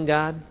this coming,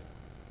 God.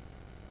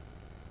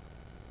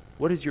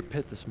 What is your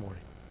pit this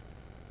morning?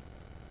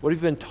 What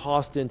have you been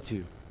tossed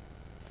into?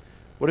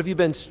 What have you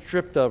been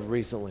stripped of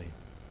recently?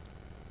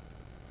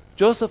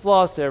 Joseph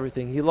lost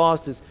everything. He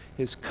lost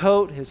his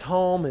coat, his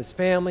home, his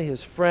family,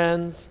 his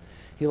friends.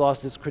 He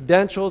lost his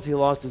credentials. He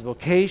lost his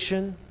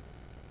vocation.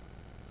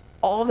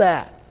 All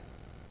that.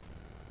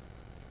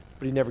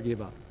 But he never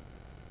gave up.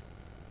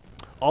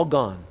 All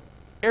gone.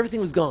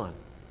 Everything was gone.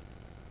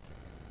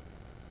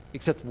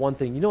 Except one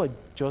thing. You know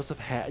what Joseph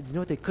had? You know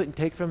what they couldn't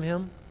take from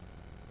him?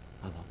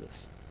 I love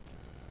this.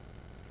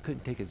 They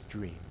couldn't take his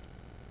dream.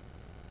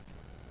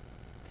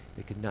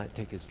 They could not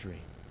take his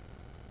dream.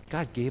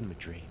 God gave him a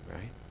dream,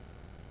 right?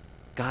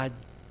 God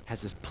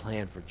has this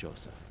plan for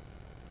Joseph.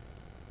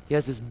 He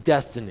has this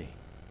destiny.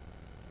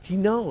 He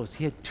knows.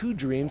 He had two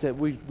dreams that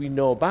we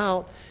know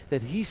about,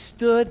 that he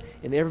stood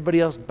and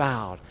everybody else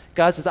bowed.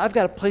 God says, I've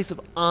got a place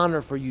of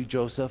honor for you,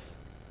 Joseph.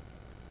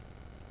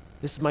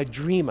 This is my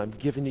dream I'm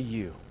giving to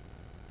you.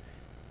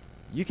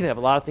 You can have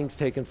a lot of things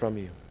taken from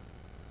you.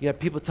 You have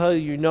people tell you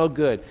you're no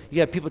good.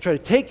 You have people try to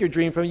take your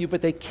dream from you,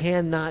 but they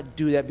cannot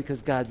do that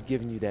because God's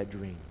given you that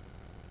dream.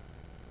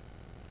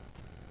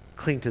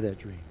 Cling to that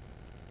dream.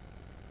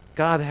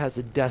 God has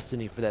a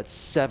destiny for that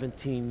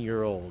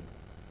 17-year-old.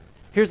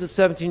 Here's a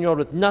 17-year-old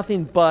with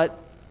nothing but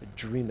a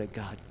dream that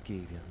God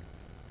gave him.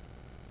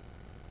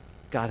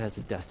 God has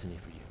a destiny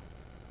for you.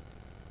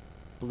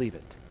 Believe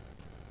it.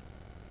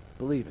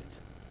 Believe it.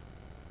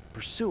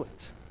 Pursue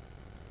it.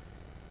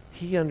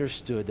 He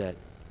understood that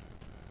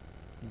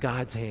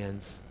God's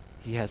hands,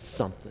 he has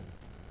something.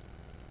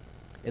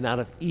 And out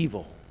of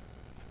evil,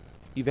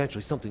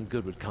 eventually something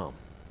good would come.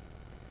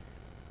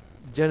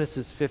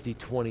 Genesis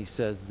 50:20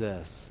 says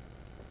this.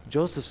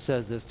 Joseph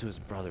says this to his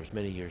brothers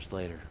many years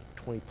later,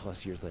 20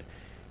 plus years later.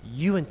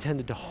 You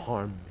intended to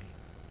harm me,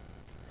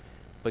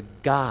 but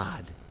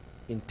God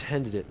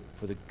intended it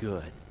for the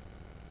good.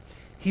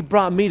 He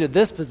brought me to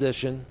this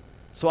position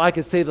so I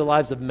could save the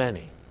lives of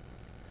many.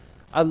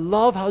 I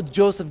love how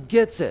Joseph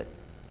gets it.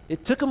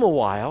 It took him a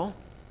while.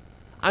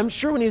 I'm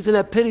sure when he was in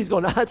that pit, he's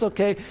going, it's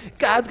okay.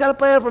 God's got a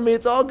plan for me.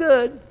 It's all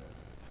good.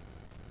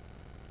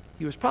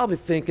 He was probably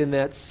thinking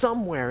that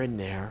somewhere in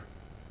there,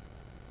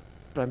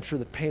 but I'm sure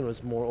the pain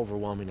was more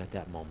overwhelming at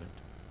that moment.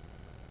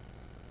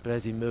 But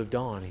as he moved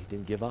on, he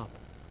didn't give up.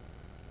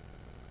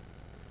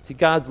 See,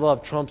 God's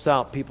love trumps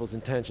out people's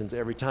intentions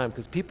every time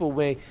because people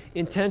may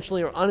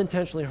intentionally or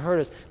unintentionally hurt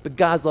us, but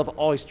God's love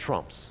always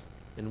trumps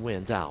and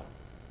wins out.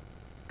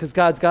 Because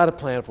God's got a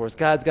plan for us.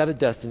 God's got a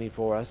destiny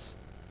for us.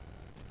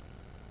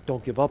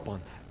 Don't give up on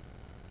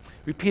that.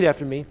 Repeat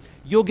after me.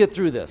 You'll get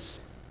through this.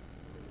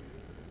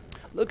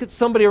 Look at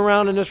somebody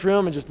around in this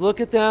room and just look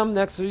at them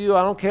next to you.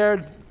 I don't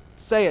care.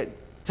 Say it.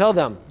 Tell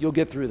them you'll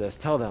get through this.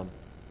 Tell them.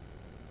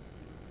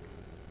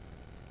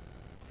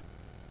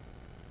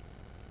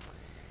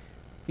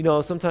 You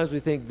know, sometimes we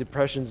think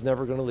depression's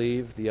never going to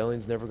leave, the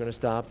yelling's never going to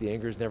stop, the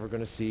anger's never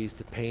going to cease,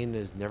 the pain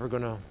is never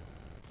going to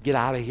get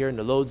out of here, and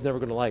the load's never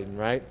going to lighten,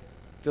 right?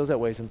 Feels that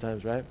way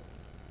sometimes, right?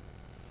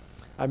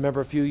 I remember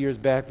a few years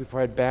back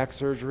before I had back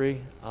surgery,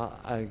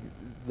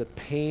 the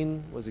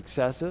pain was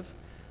excessive.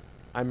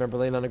 I remember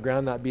laying on the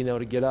ground not being able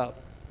to get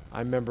up. I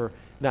remember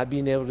not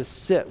being able to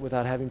sit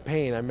without having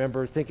pain. I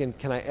remember thinking,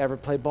 can I ever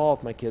play ball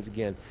with my kids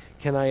again?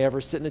 Can I ever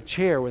sit in a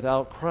chair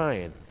without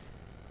crying?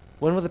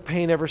 When will the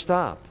pain ever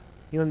stop?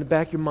 You know, in the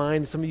back of your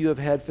mind, some of you have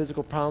had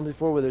physical problems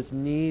before, whether it's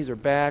knees or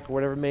back or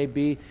whatever it may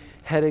be,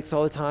 headaches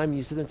all the time.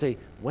 You sit there and say,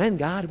 when,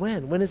 God,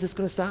 when? When is this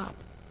going to stop?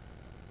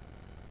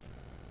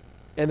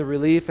 And the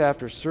relief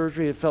after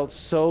surgery, it felt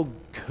so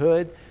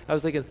good. I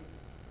was thinking,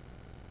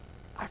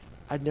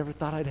 I'd never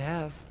thought I'd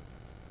have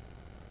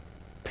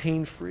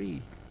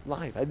pain-free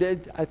life.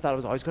 I thought I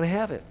was always going to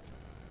have it.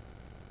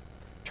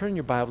 Turn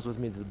your Bibles with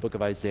me to the book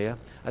of Isaiah.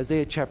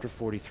 Isaiah chapter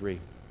 43.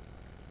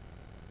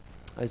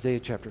 Isaiah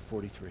chapter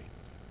 43.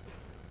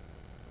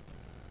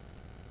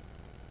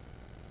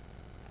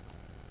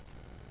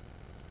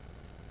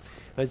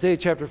 Isaiah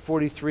chapter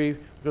 43, we're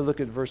going to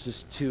look at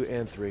verses 2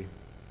 and 3.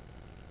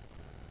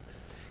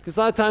 Because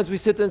a lot of times we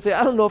sit there and say,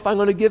 I don't know if I'm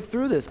going to get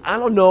through this. I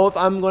don't know if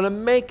I'm going to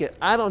make it.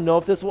 I don't know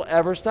if this will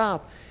ever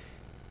stop.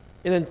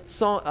 And in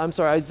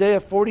Isaiah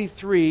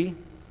 43,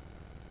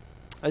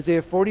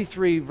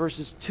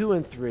 verses 2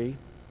 and 3,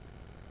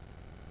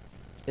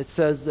 it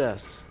says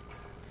this.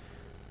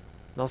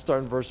 And I'll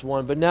start in verse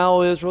 1. But now,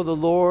 O Israel, the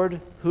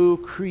Lord who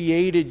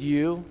created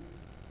you,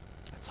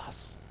 that's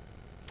us,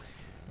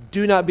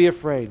 do not be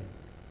afraid,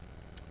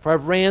 for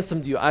I've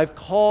ransomed you. I've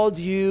called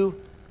you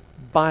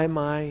by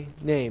my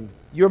name.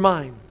 You're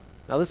mine.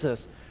 Now listen to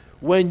this.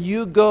 When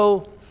you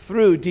go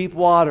through deep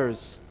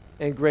waters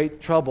and great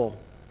trouble,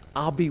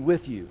 I'll be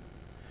with you.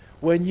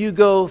 When you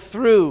go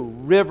through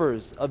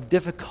rivers of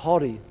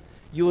difficulty,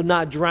 you will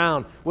not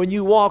drown. When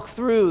you walk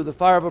through the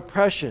fire of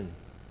oppression,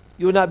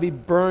 you will not be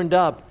burned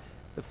up.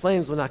 The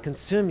flames will not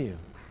consume you.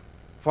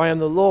 For I am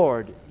the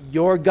Lord,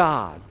 your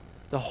God,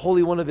 the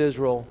Holy One of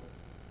Israel,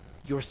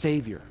 your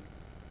Savior.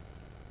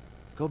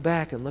 Go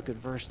back and look at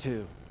verse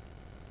 2.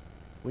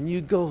 When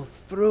you go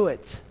through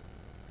it,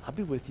 I'll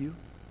be with you.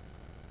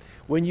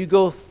 When you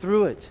go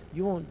through it,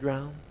 you won't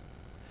drown.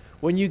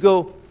 When you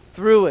go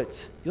through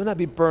it, you'll not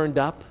be burned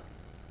up.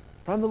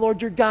 For I'm the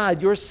Lord your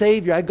God, your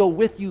Savior. I go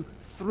with you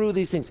through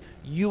these things.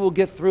 You will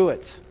get through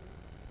it.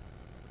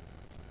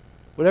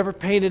 Whatever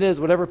pain it is,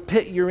 whatever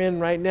pit you're in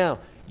right now,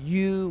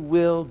 you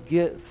will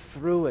get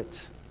through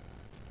it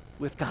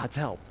with God's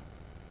help.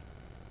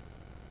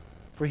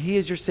 For He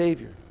is your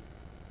Savior.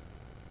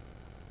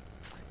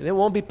 And it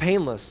won't be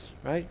painless,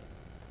 right?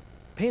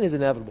 Pain is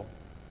inevitable.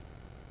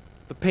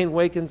 But pain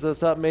wakens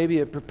us up. Maybe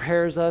it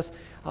prepares us.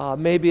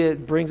 Maybe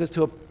it brings us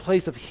to a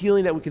place of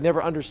healing that we can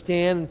never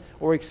understand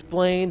or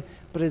explain.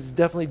 But it's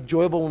definitely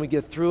enjoyable when we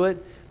get through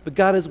it. But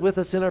God is with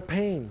us in our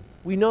pain.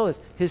 We know this.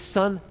 His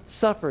Son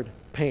suffered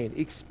pain,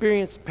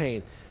 experienced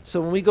pain. So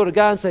when we go to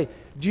God and say,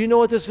 do you know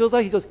what this feels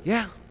like? He goes,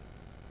 yeah,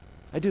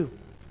 I do.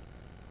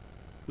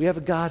 We have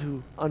a God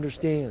who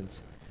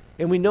understands.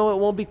 And we know it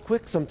won't be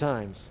quick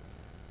sometimes.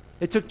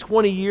 It took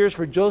 20 years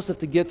for Joseph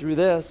to get through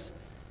this.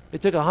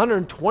 It took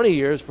 120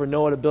 years for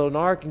Noah to build an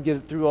ark and get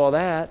it through all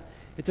that.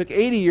 It took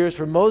 80 years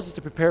for Moses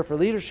to prepare for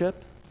leadership.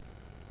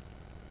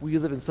 We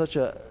live in such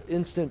an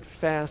instant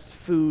fast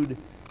food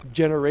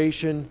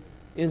generation.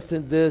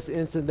 Instant this,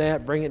 instant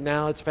that, bring it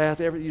now, it's fast,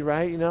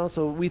 right? You know,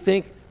 so we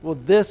think, well,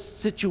 this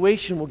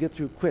situation will get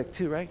through quick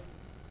too, right?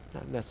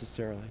 Not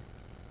necessarily.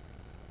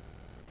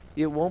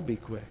 It won't be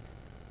quick.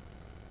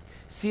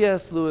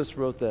 C.S. Lewis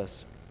wrote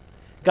this.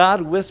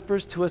 God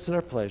whispers to us in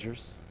our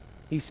pleasures.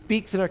 He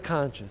speaks in our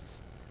conscience,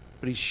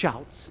 but He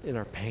shouts in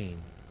our pain.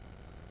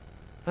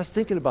 I was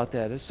thinking about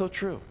that. It's so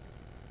true.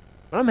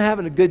 When I'm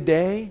having a good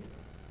day,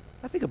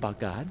 I think about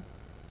God,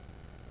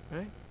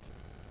 right?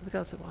 I look out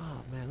and say,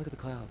 wow, man, look at the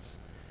clouds.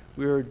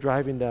 We were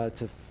driving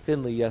to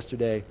Findlay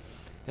yesterday,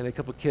 and a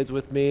couple of kids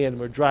with me, and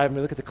we're driving,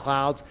 we look at the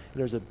clouds, and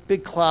there's a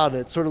big cloud,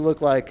 and it sort of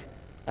looked like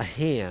a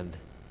hand.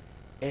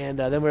 And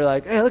then we're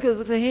like, hey, look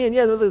at the hand.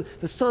 Yeah,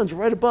 the sun's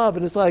right above.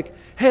 And it's like,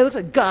 hey, it looks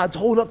like God's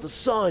holding up the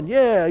sun.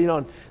 Yeah, you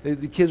know,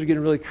 and the kids are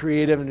getting really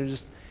creative.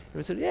 And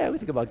we said, yeah, we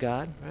think about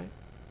God, right?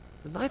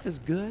 And life is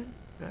good,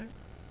 right?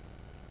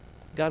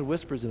 God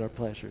whispers in our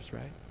pleasures,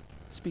 right?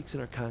 Speaks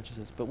in our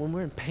consciousness. But when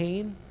we're in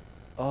pain,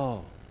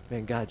 oh,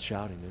 man, God's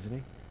shouting, isn't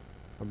He?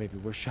 Or maybe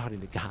we're shouting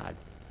to God.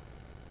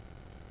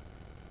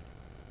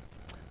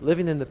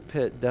 Living in the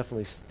pit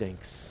definitely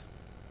stinks.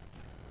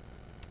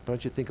 But I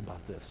want you to think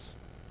about this.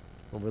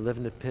 When we live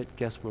in the pit,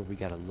 guess where we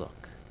got to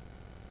look?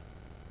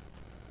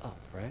 Up,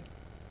 right?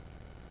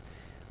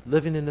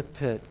 Living in the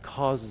pit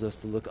causes us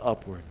to look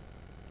upward.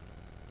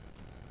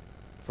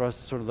 For us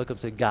to sort of look up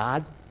and say,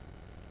 God,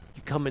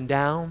 you coming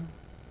down?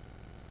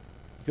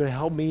 You going to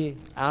help me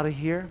out of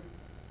here?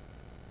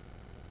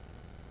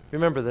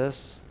 Remember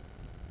this.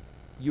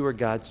 You are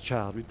God's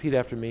child. Repeat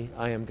after me.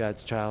 I am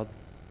God's child.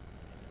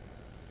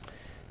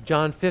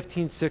 John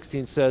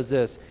 15:16 says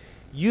this.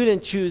 You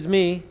didn't choose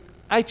me.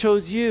 I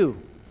chose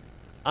you.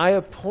 I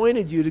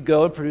appointed you to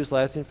go and produce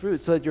lasting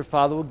fruit so that your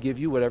Father will give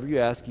you whatever you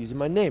ask using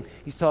my name.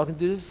 He's talking to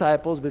the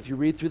disciples, but if you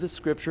read through the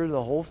scripture,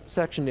 the whole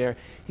section there,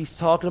 he's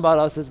talking about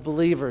us as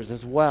believers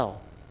as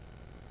well.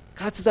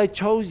 God says, I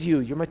chose you.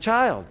 You're my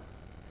child.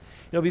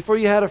 You know, before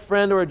you had a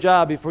friend or a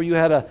job, before you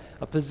had a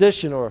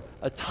position or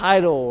a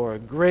title or a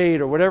grade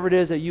or whatever it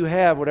is that you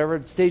have,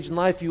 whatever stage in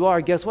life you are,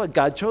 guess what?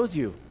 God chose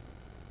you.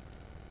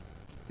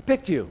 He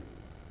picked you.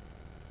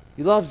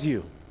 He loves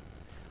you.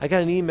 I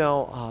got an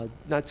email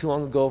not too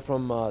long ago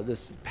from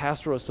this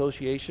pastoral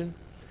association,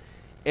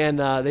 and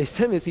they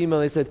sent me this email.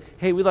 They said,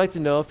 hey, we'd like to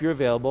know if you're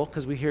available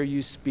because we hear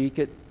you speak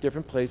at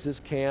different places,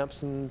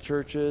 camps and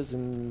churches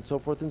and so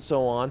forth and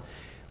so on.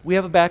 We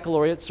have a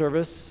baccalaureate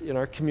service in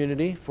our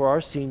community for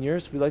our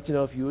seniors. We'd like to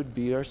know if you would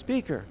be our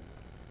speaker.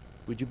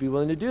 Would you be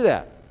willing to do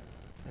that?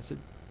 I said,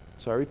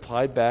 so I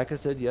replied back. I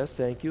said, yes,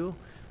 thank you.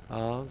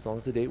 As long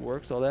as the date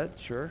works, all that,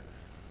 sure.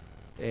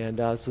 And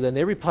so then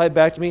they replied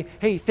back to me,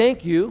 hey,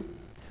 thank you,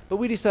 but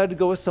we decided to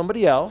go with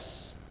somebody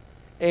else,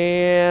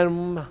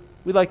 and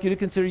we'd like you to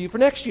consider you for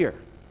next year.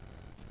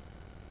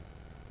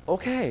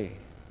 Okay.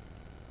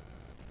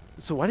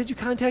 So why did you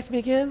contact me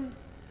again?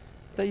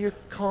 That you're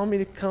calling me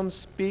to come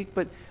speak,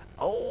 but,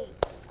 oh,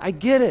 I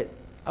get it.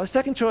 I was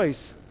second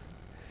choice.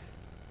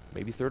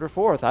 Maybe third or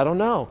fourth, I don't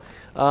know.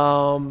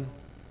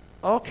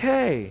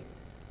 Okay.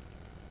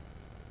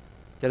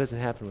 That doesn't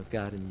happen with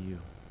God and you,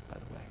 by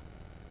the way.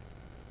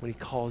 When he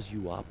calls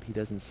you up, he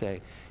doesn't say,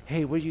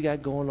 hey, what do you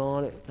got going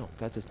on? No,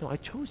 God says, no, I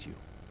chose you.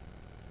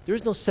 There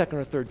is no second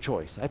or third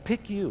choice. I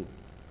pick you.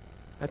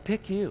 I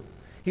pick you.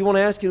 He won't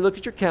ask you to look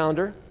at your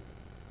calendar.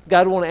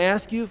 God won't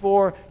ask you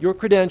for your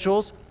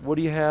credentials. What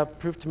do you have?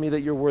 Prove to me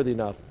that you're worthy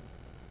enough.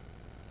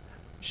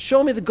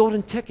 Show me the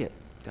golden ticket.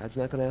 God's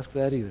not going to ask for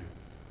that either.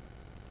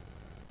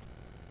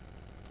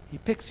 He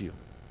picks you.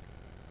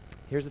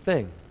 Here's the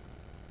thing.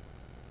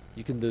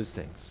 You can lose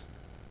things.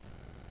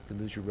 You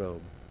can lose your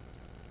robe.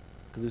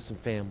 You can lose some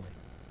family.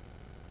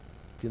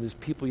 You can lose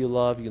people you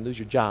love. You can lose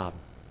your job.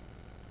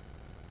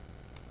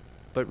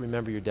 But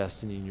remember your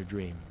destiny and your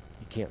dream.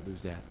 You can't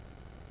lose that.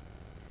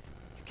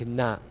 You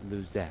cannot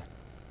lose that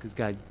because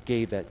God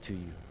gave that to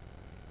you.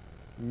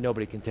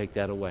 Nobody can take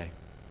that away.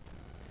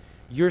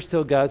 You're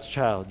still God's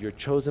child. You're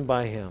chosen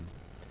by him.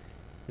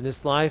 And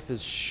this life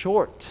is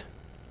short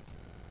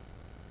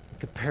in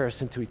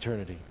comparison to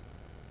eternity.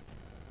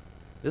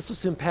 This will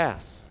soon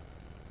pass.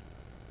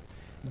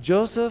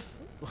 Joseph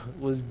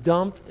was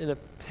dumped in a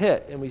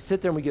pit, and we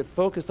sit there and we get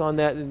focused on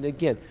that. And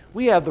again,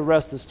 we have the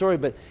rest of the story,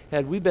 but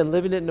had we been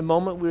living it in the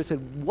moment, we would have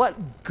said,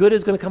 what good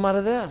is going to come out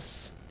of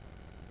this?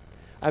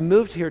 I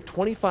moved here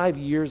 25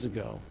 years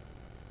ago,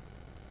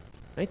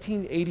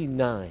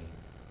 1989.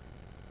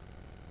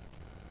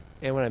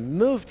 And when I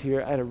moved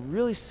here, I had a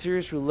really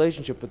serious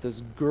relationship with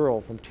this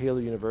girl from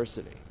Taylor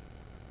University.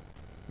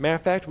 Matter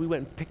of fact, we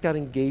went and picked out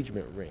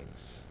engagement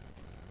rings.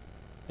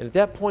 And at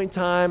that point in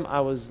time, I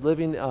was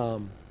living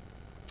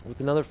with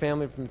another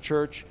family from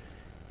church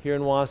here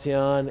in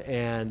Wauseon,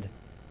 and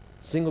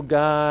single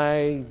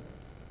guy,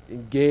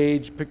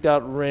 engaged, picked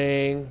out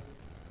ring,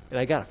 and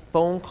I got a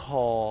phone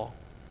call.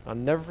 I'll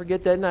never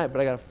forget that night,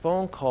 but I got a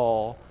phone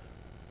call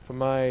from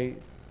my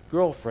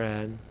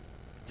girlfriend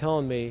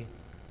telling me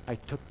I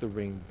took the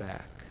ring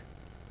back.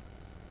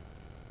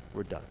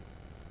 We're done.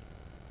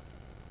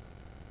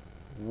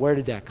 Where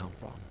did that come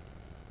from?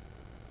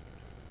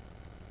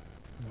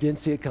 Didn't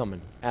see it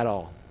coming at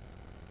all.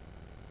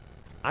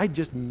 I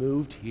just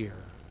moved here.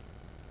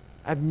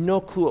 I have no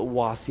clue what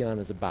Wauseon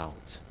is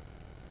about.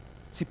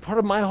 See, part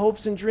of my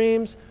hopes and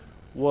dreams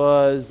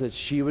was that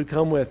she would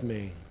come with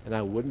me and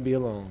I wouldn't be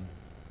alone.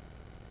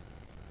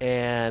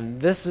 And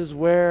this is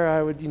where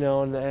I would, and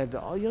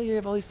you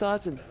have all these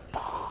thoughts and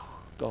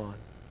gone.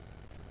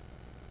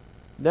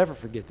 Never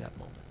forget that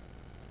moment.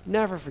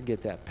 Never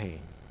forget that pain.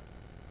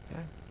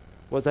 Okay?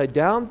 Was I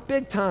down?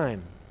 Big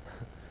time.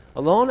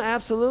 Alone?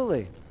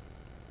 Absolutely.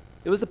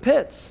 It was the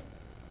pits.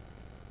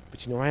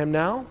 But you know where I am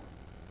now?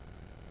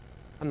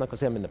 I'm not going to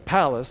say I'm in the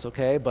palace,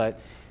 okay, but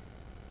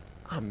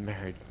I'm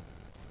married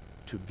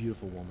to a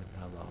beautiful woman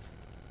I love.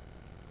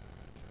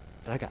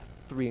 And I got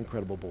 3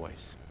 incredible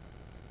boys.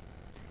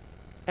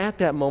 At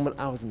that moment,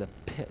 I was in the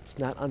pits,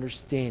 not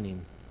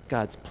understanding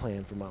God's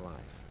plan for my life.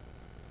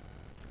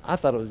 I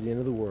thought it was the end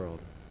of the world.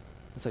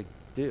 It's like,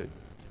 dude,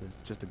 it's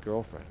just a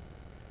girlfriend.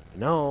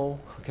 No,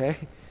 okay?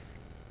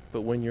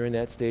 But when you're in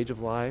that stage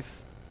of life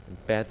and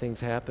bad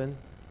things happen,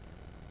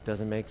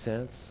 doesn't make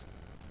sense.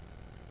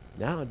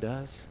 Now it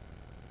does.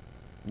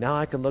 Now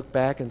I can look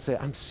back and say,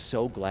 I'm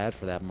so glad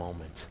for that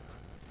moment.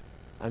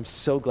 I'm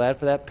so glad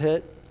for that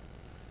pit,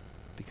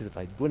 because if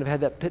I wouldn't have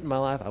had that pit in my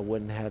life, I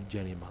wouldn't have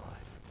Jenny in my life.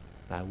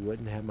 And I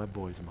wouldn't have my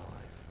boys in my life.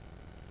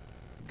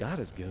 God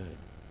is good.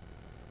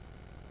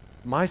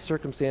 My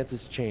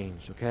circumstances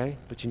changed, okay?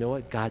 But you know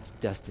what? God's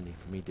destiny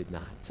for me did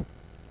not.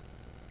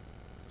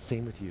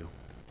 Same with you.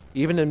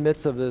 Even in the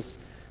midst of this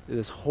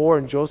horror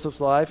in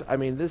Joseph's life, I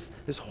mean, this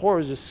horror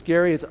is just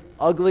scary. It's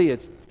ugly.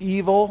 It's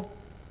evil.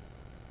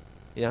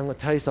 Yeah, I'm going to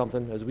tell you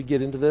something. As we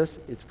get into this,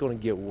 it's going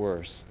to get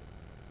worse.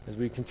 As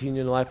we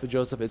continue in the life of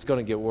Joseph, it's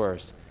going to get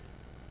worse.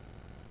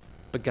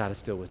 But God is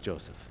still with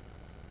Joseph.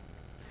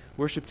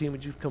 Worship team,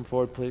 would you come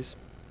forward, please?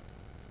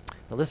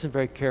 Now listen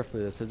very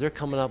carefully to this. As they're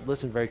coming up,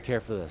 listen very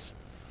carefully to this.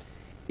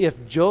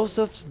 If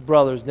Joseph's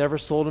brothers never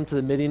sold him to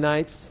the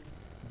Midianites,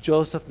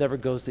 Joseph never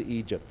goes to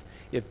Egypt.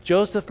 If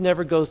Joseph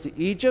never goes to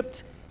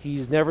Egypt,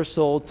 he's never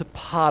sold to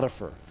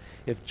Potiphar.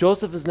 If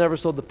Joseph is never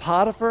sold to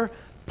Potiphar,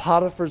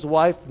 Potiphar's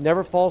wife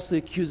never falsely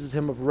accuses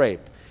him of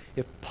rape.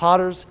 If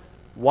Potiphar's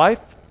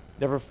wife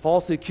never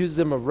falsely accuses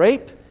him of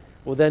rape,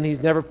 well, then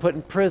he's never put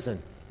in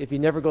prison. If he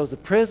never goes to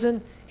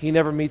prison, he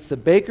never meets the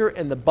baker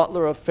and the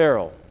butler of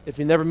Pharaoh. If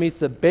he never meets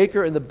the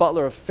baker and the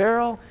butler of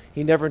Pharaoh,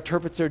 he never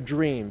interprets their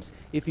dreams.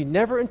 If he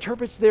never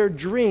interprets their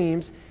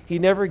dreams, he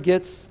never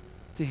gets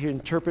to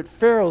interpret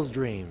Pharaoh's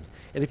dreams.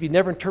 And if he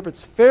never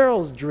interprets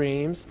Pharaoh's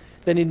dreams,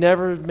 then he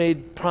never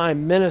made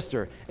prime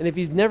minister. And if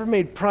he's never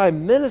made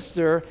prime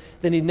minister,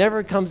 then he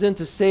never comes in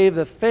to save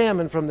the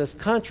famine from this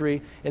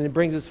country, and he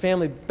brings his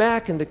family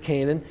back into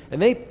Canaan,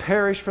 and they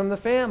perish from the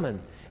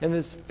famine. And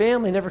this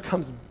family never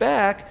comes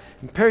back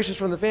and perishes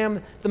from the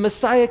famine, the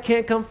Messiah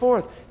can't come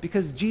forth,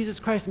 because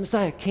Jesus Christ, the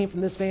Messiah, came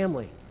from this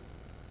family.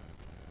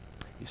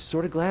 You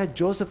sort of glad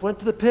Joseph went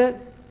to the pit?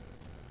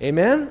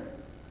 Amen?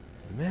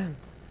 Amen.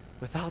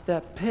 Without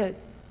that pit,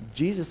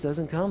 Jesus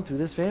doesn't come through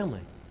this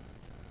family.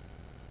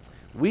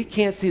 We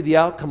can't see the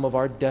outcome of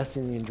our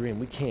destiny and dream.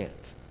 We can't.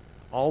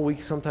 All we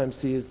sometimes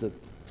see is the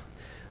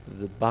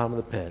bottom of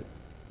the pit.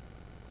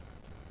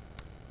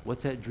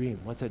 What's that dream?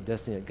 What's that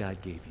destiny that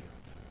God gave you?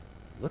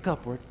 Look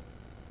upward.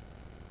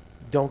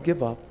 Don't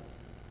give up.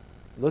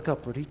 Look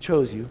upward. He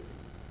chose you.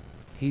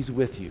 He's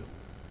with you.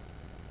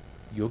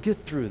 You'll get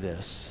through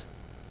this.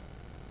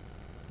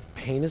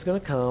 Pain is going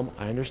to come.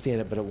 I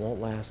understand it, but it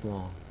won't last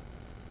long.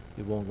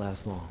 It won't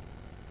last long.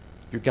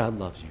 Your God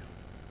loves you.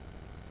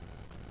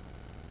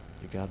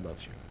 Your God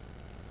loves you.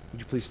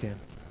 Would you please stand?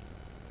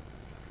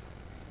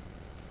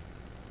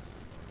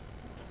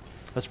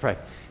 Let's pray.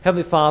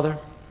 Heavenly Father,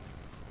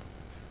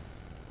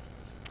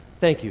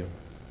 thank you.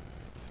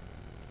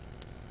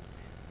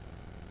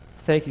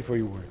 Thank you for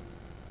your word.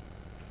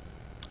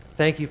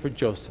 Thank you for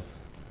Joseph.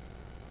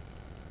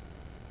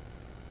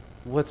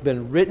 What's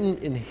been written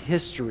in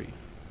history,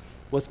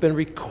 what's been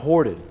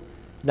recorded,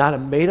 not a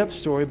made-up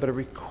story, but a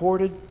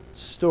recorded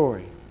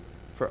story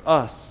for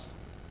us,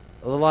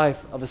 of the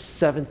life of a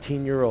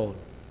 17-year-old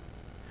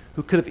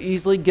who could have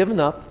easily given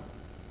up.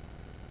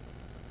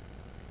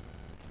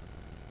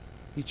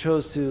 He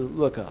chose to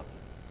look up.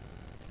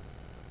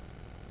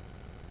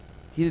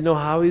 He didn't know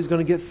how he was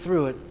going to get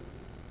through it,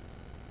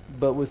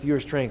 but with your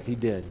strength, he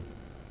did.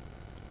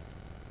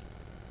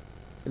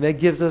 And that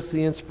gives us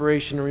the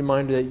inspiration and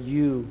reminder that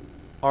you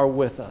are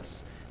with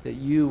us, that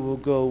you will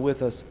go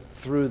with us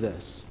through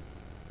this.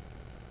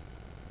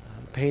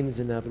 Pain is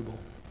inevitable,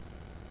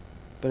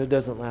 but it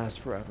doesn't last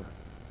forever.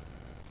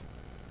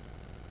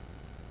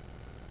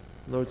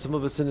 Lord, some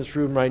of us in this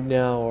room right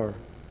now are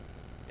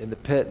in the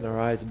pit and our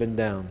eyes have been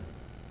down.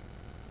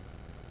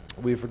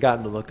 We've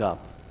forgotten to look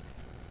up.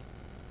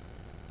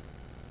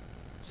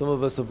 Some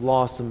of us have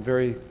lost some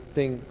very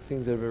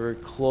things that are very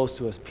close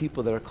to us,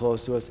 people that are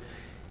close to us,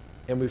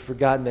 and we've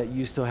forgotten that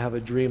you still have a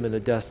dream and a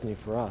destiny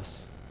for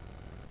us.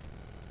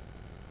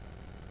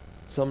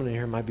 Someone in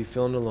here might be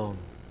feeling alone.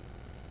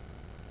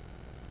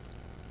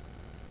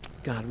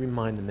 God,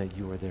 remind them that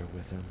you are there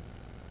with them.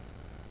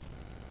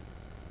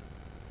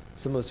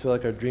 Some of us feel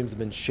like our dreams have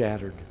been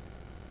shattered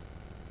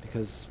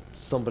because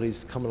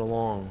somebody's coming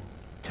along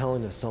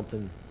telling us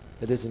something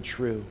that isn't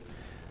true.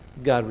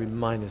 God,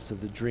 remind us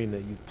of the dream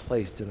that you've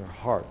placed in our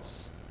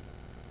hearts,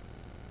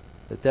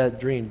 that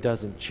dream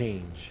doesn't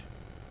change,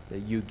 that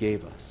you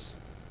gave us,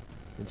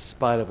 in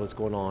spite of what's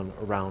going on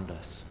around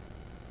us.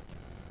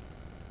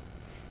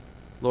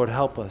 Lord,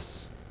 help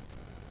us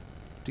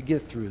to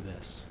get through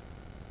this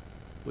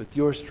with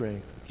your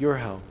strength, with your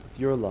help, with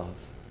your love.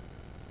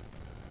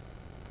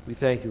 We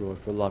thank you, Lord,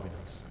 for loving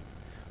us.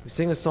 We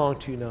sing a song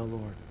to you now,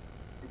 Lord.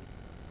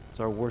 It's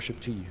our worship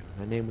to you. In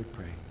thy name we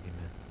pray.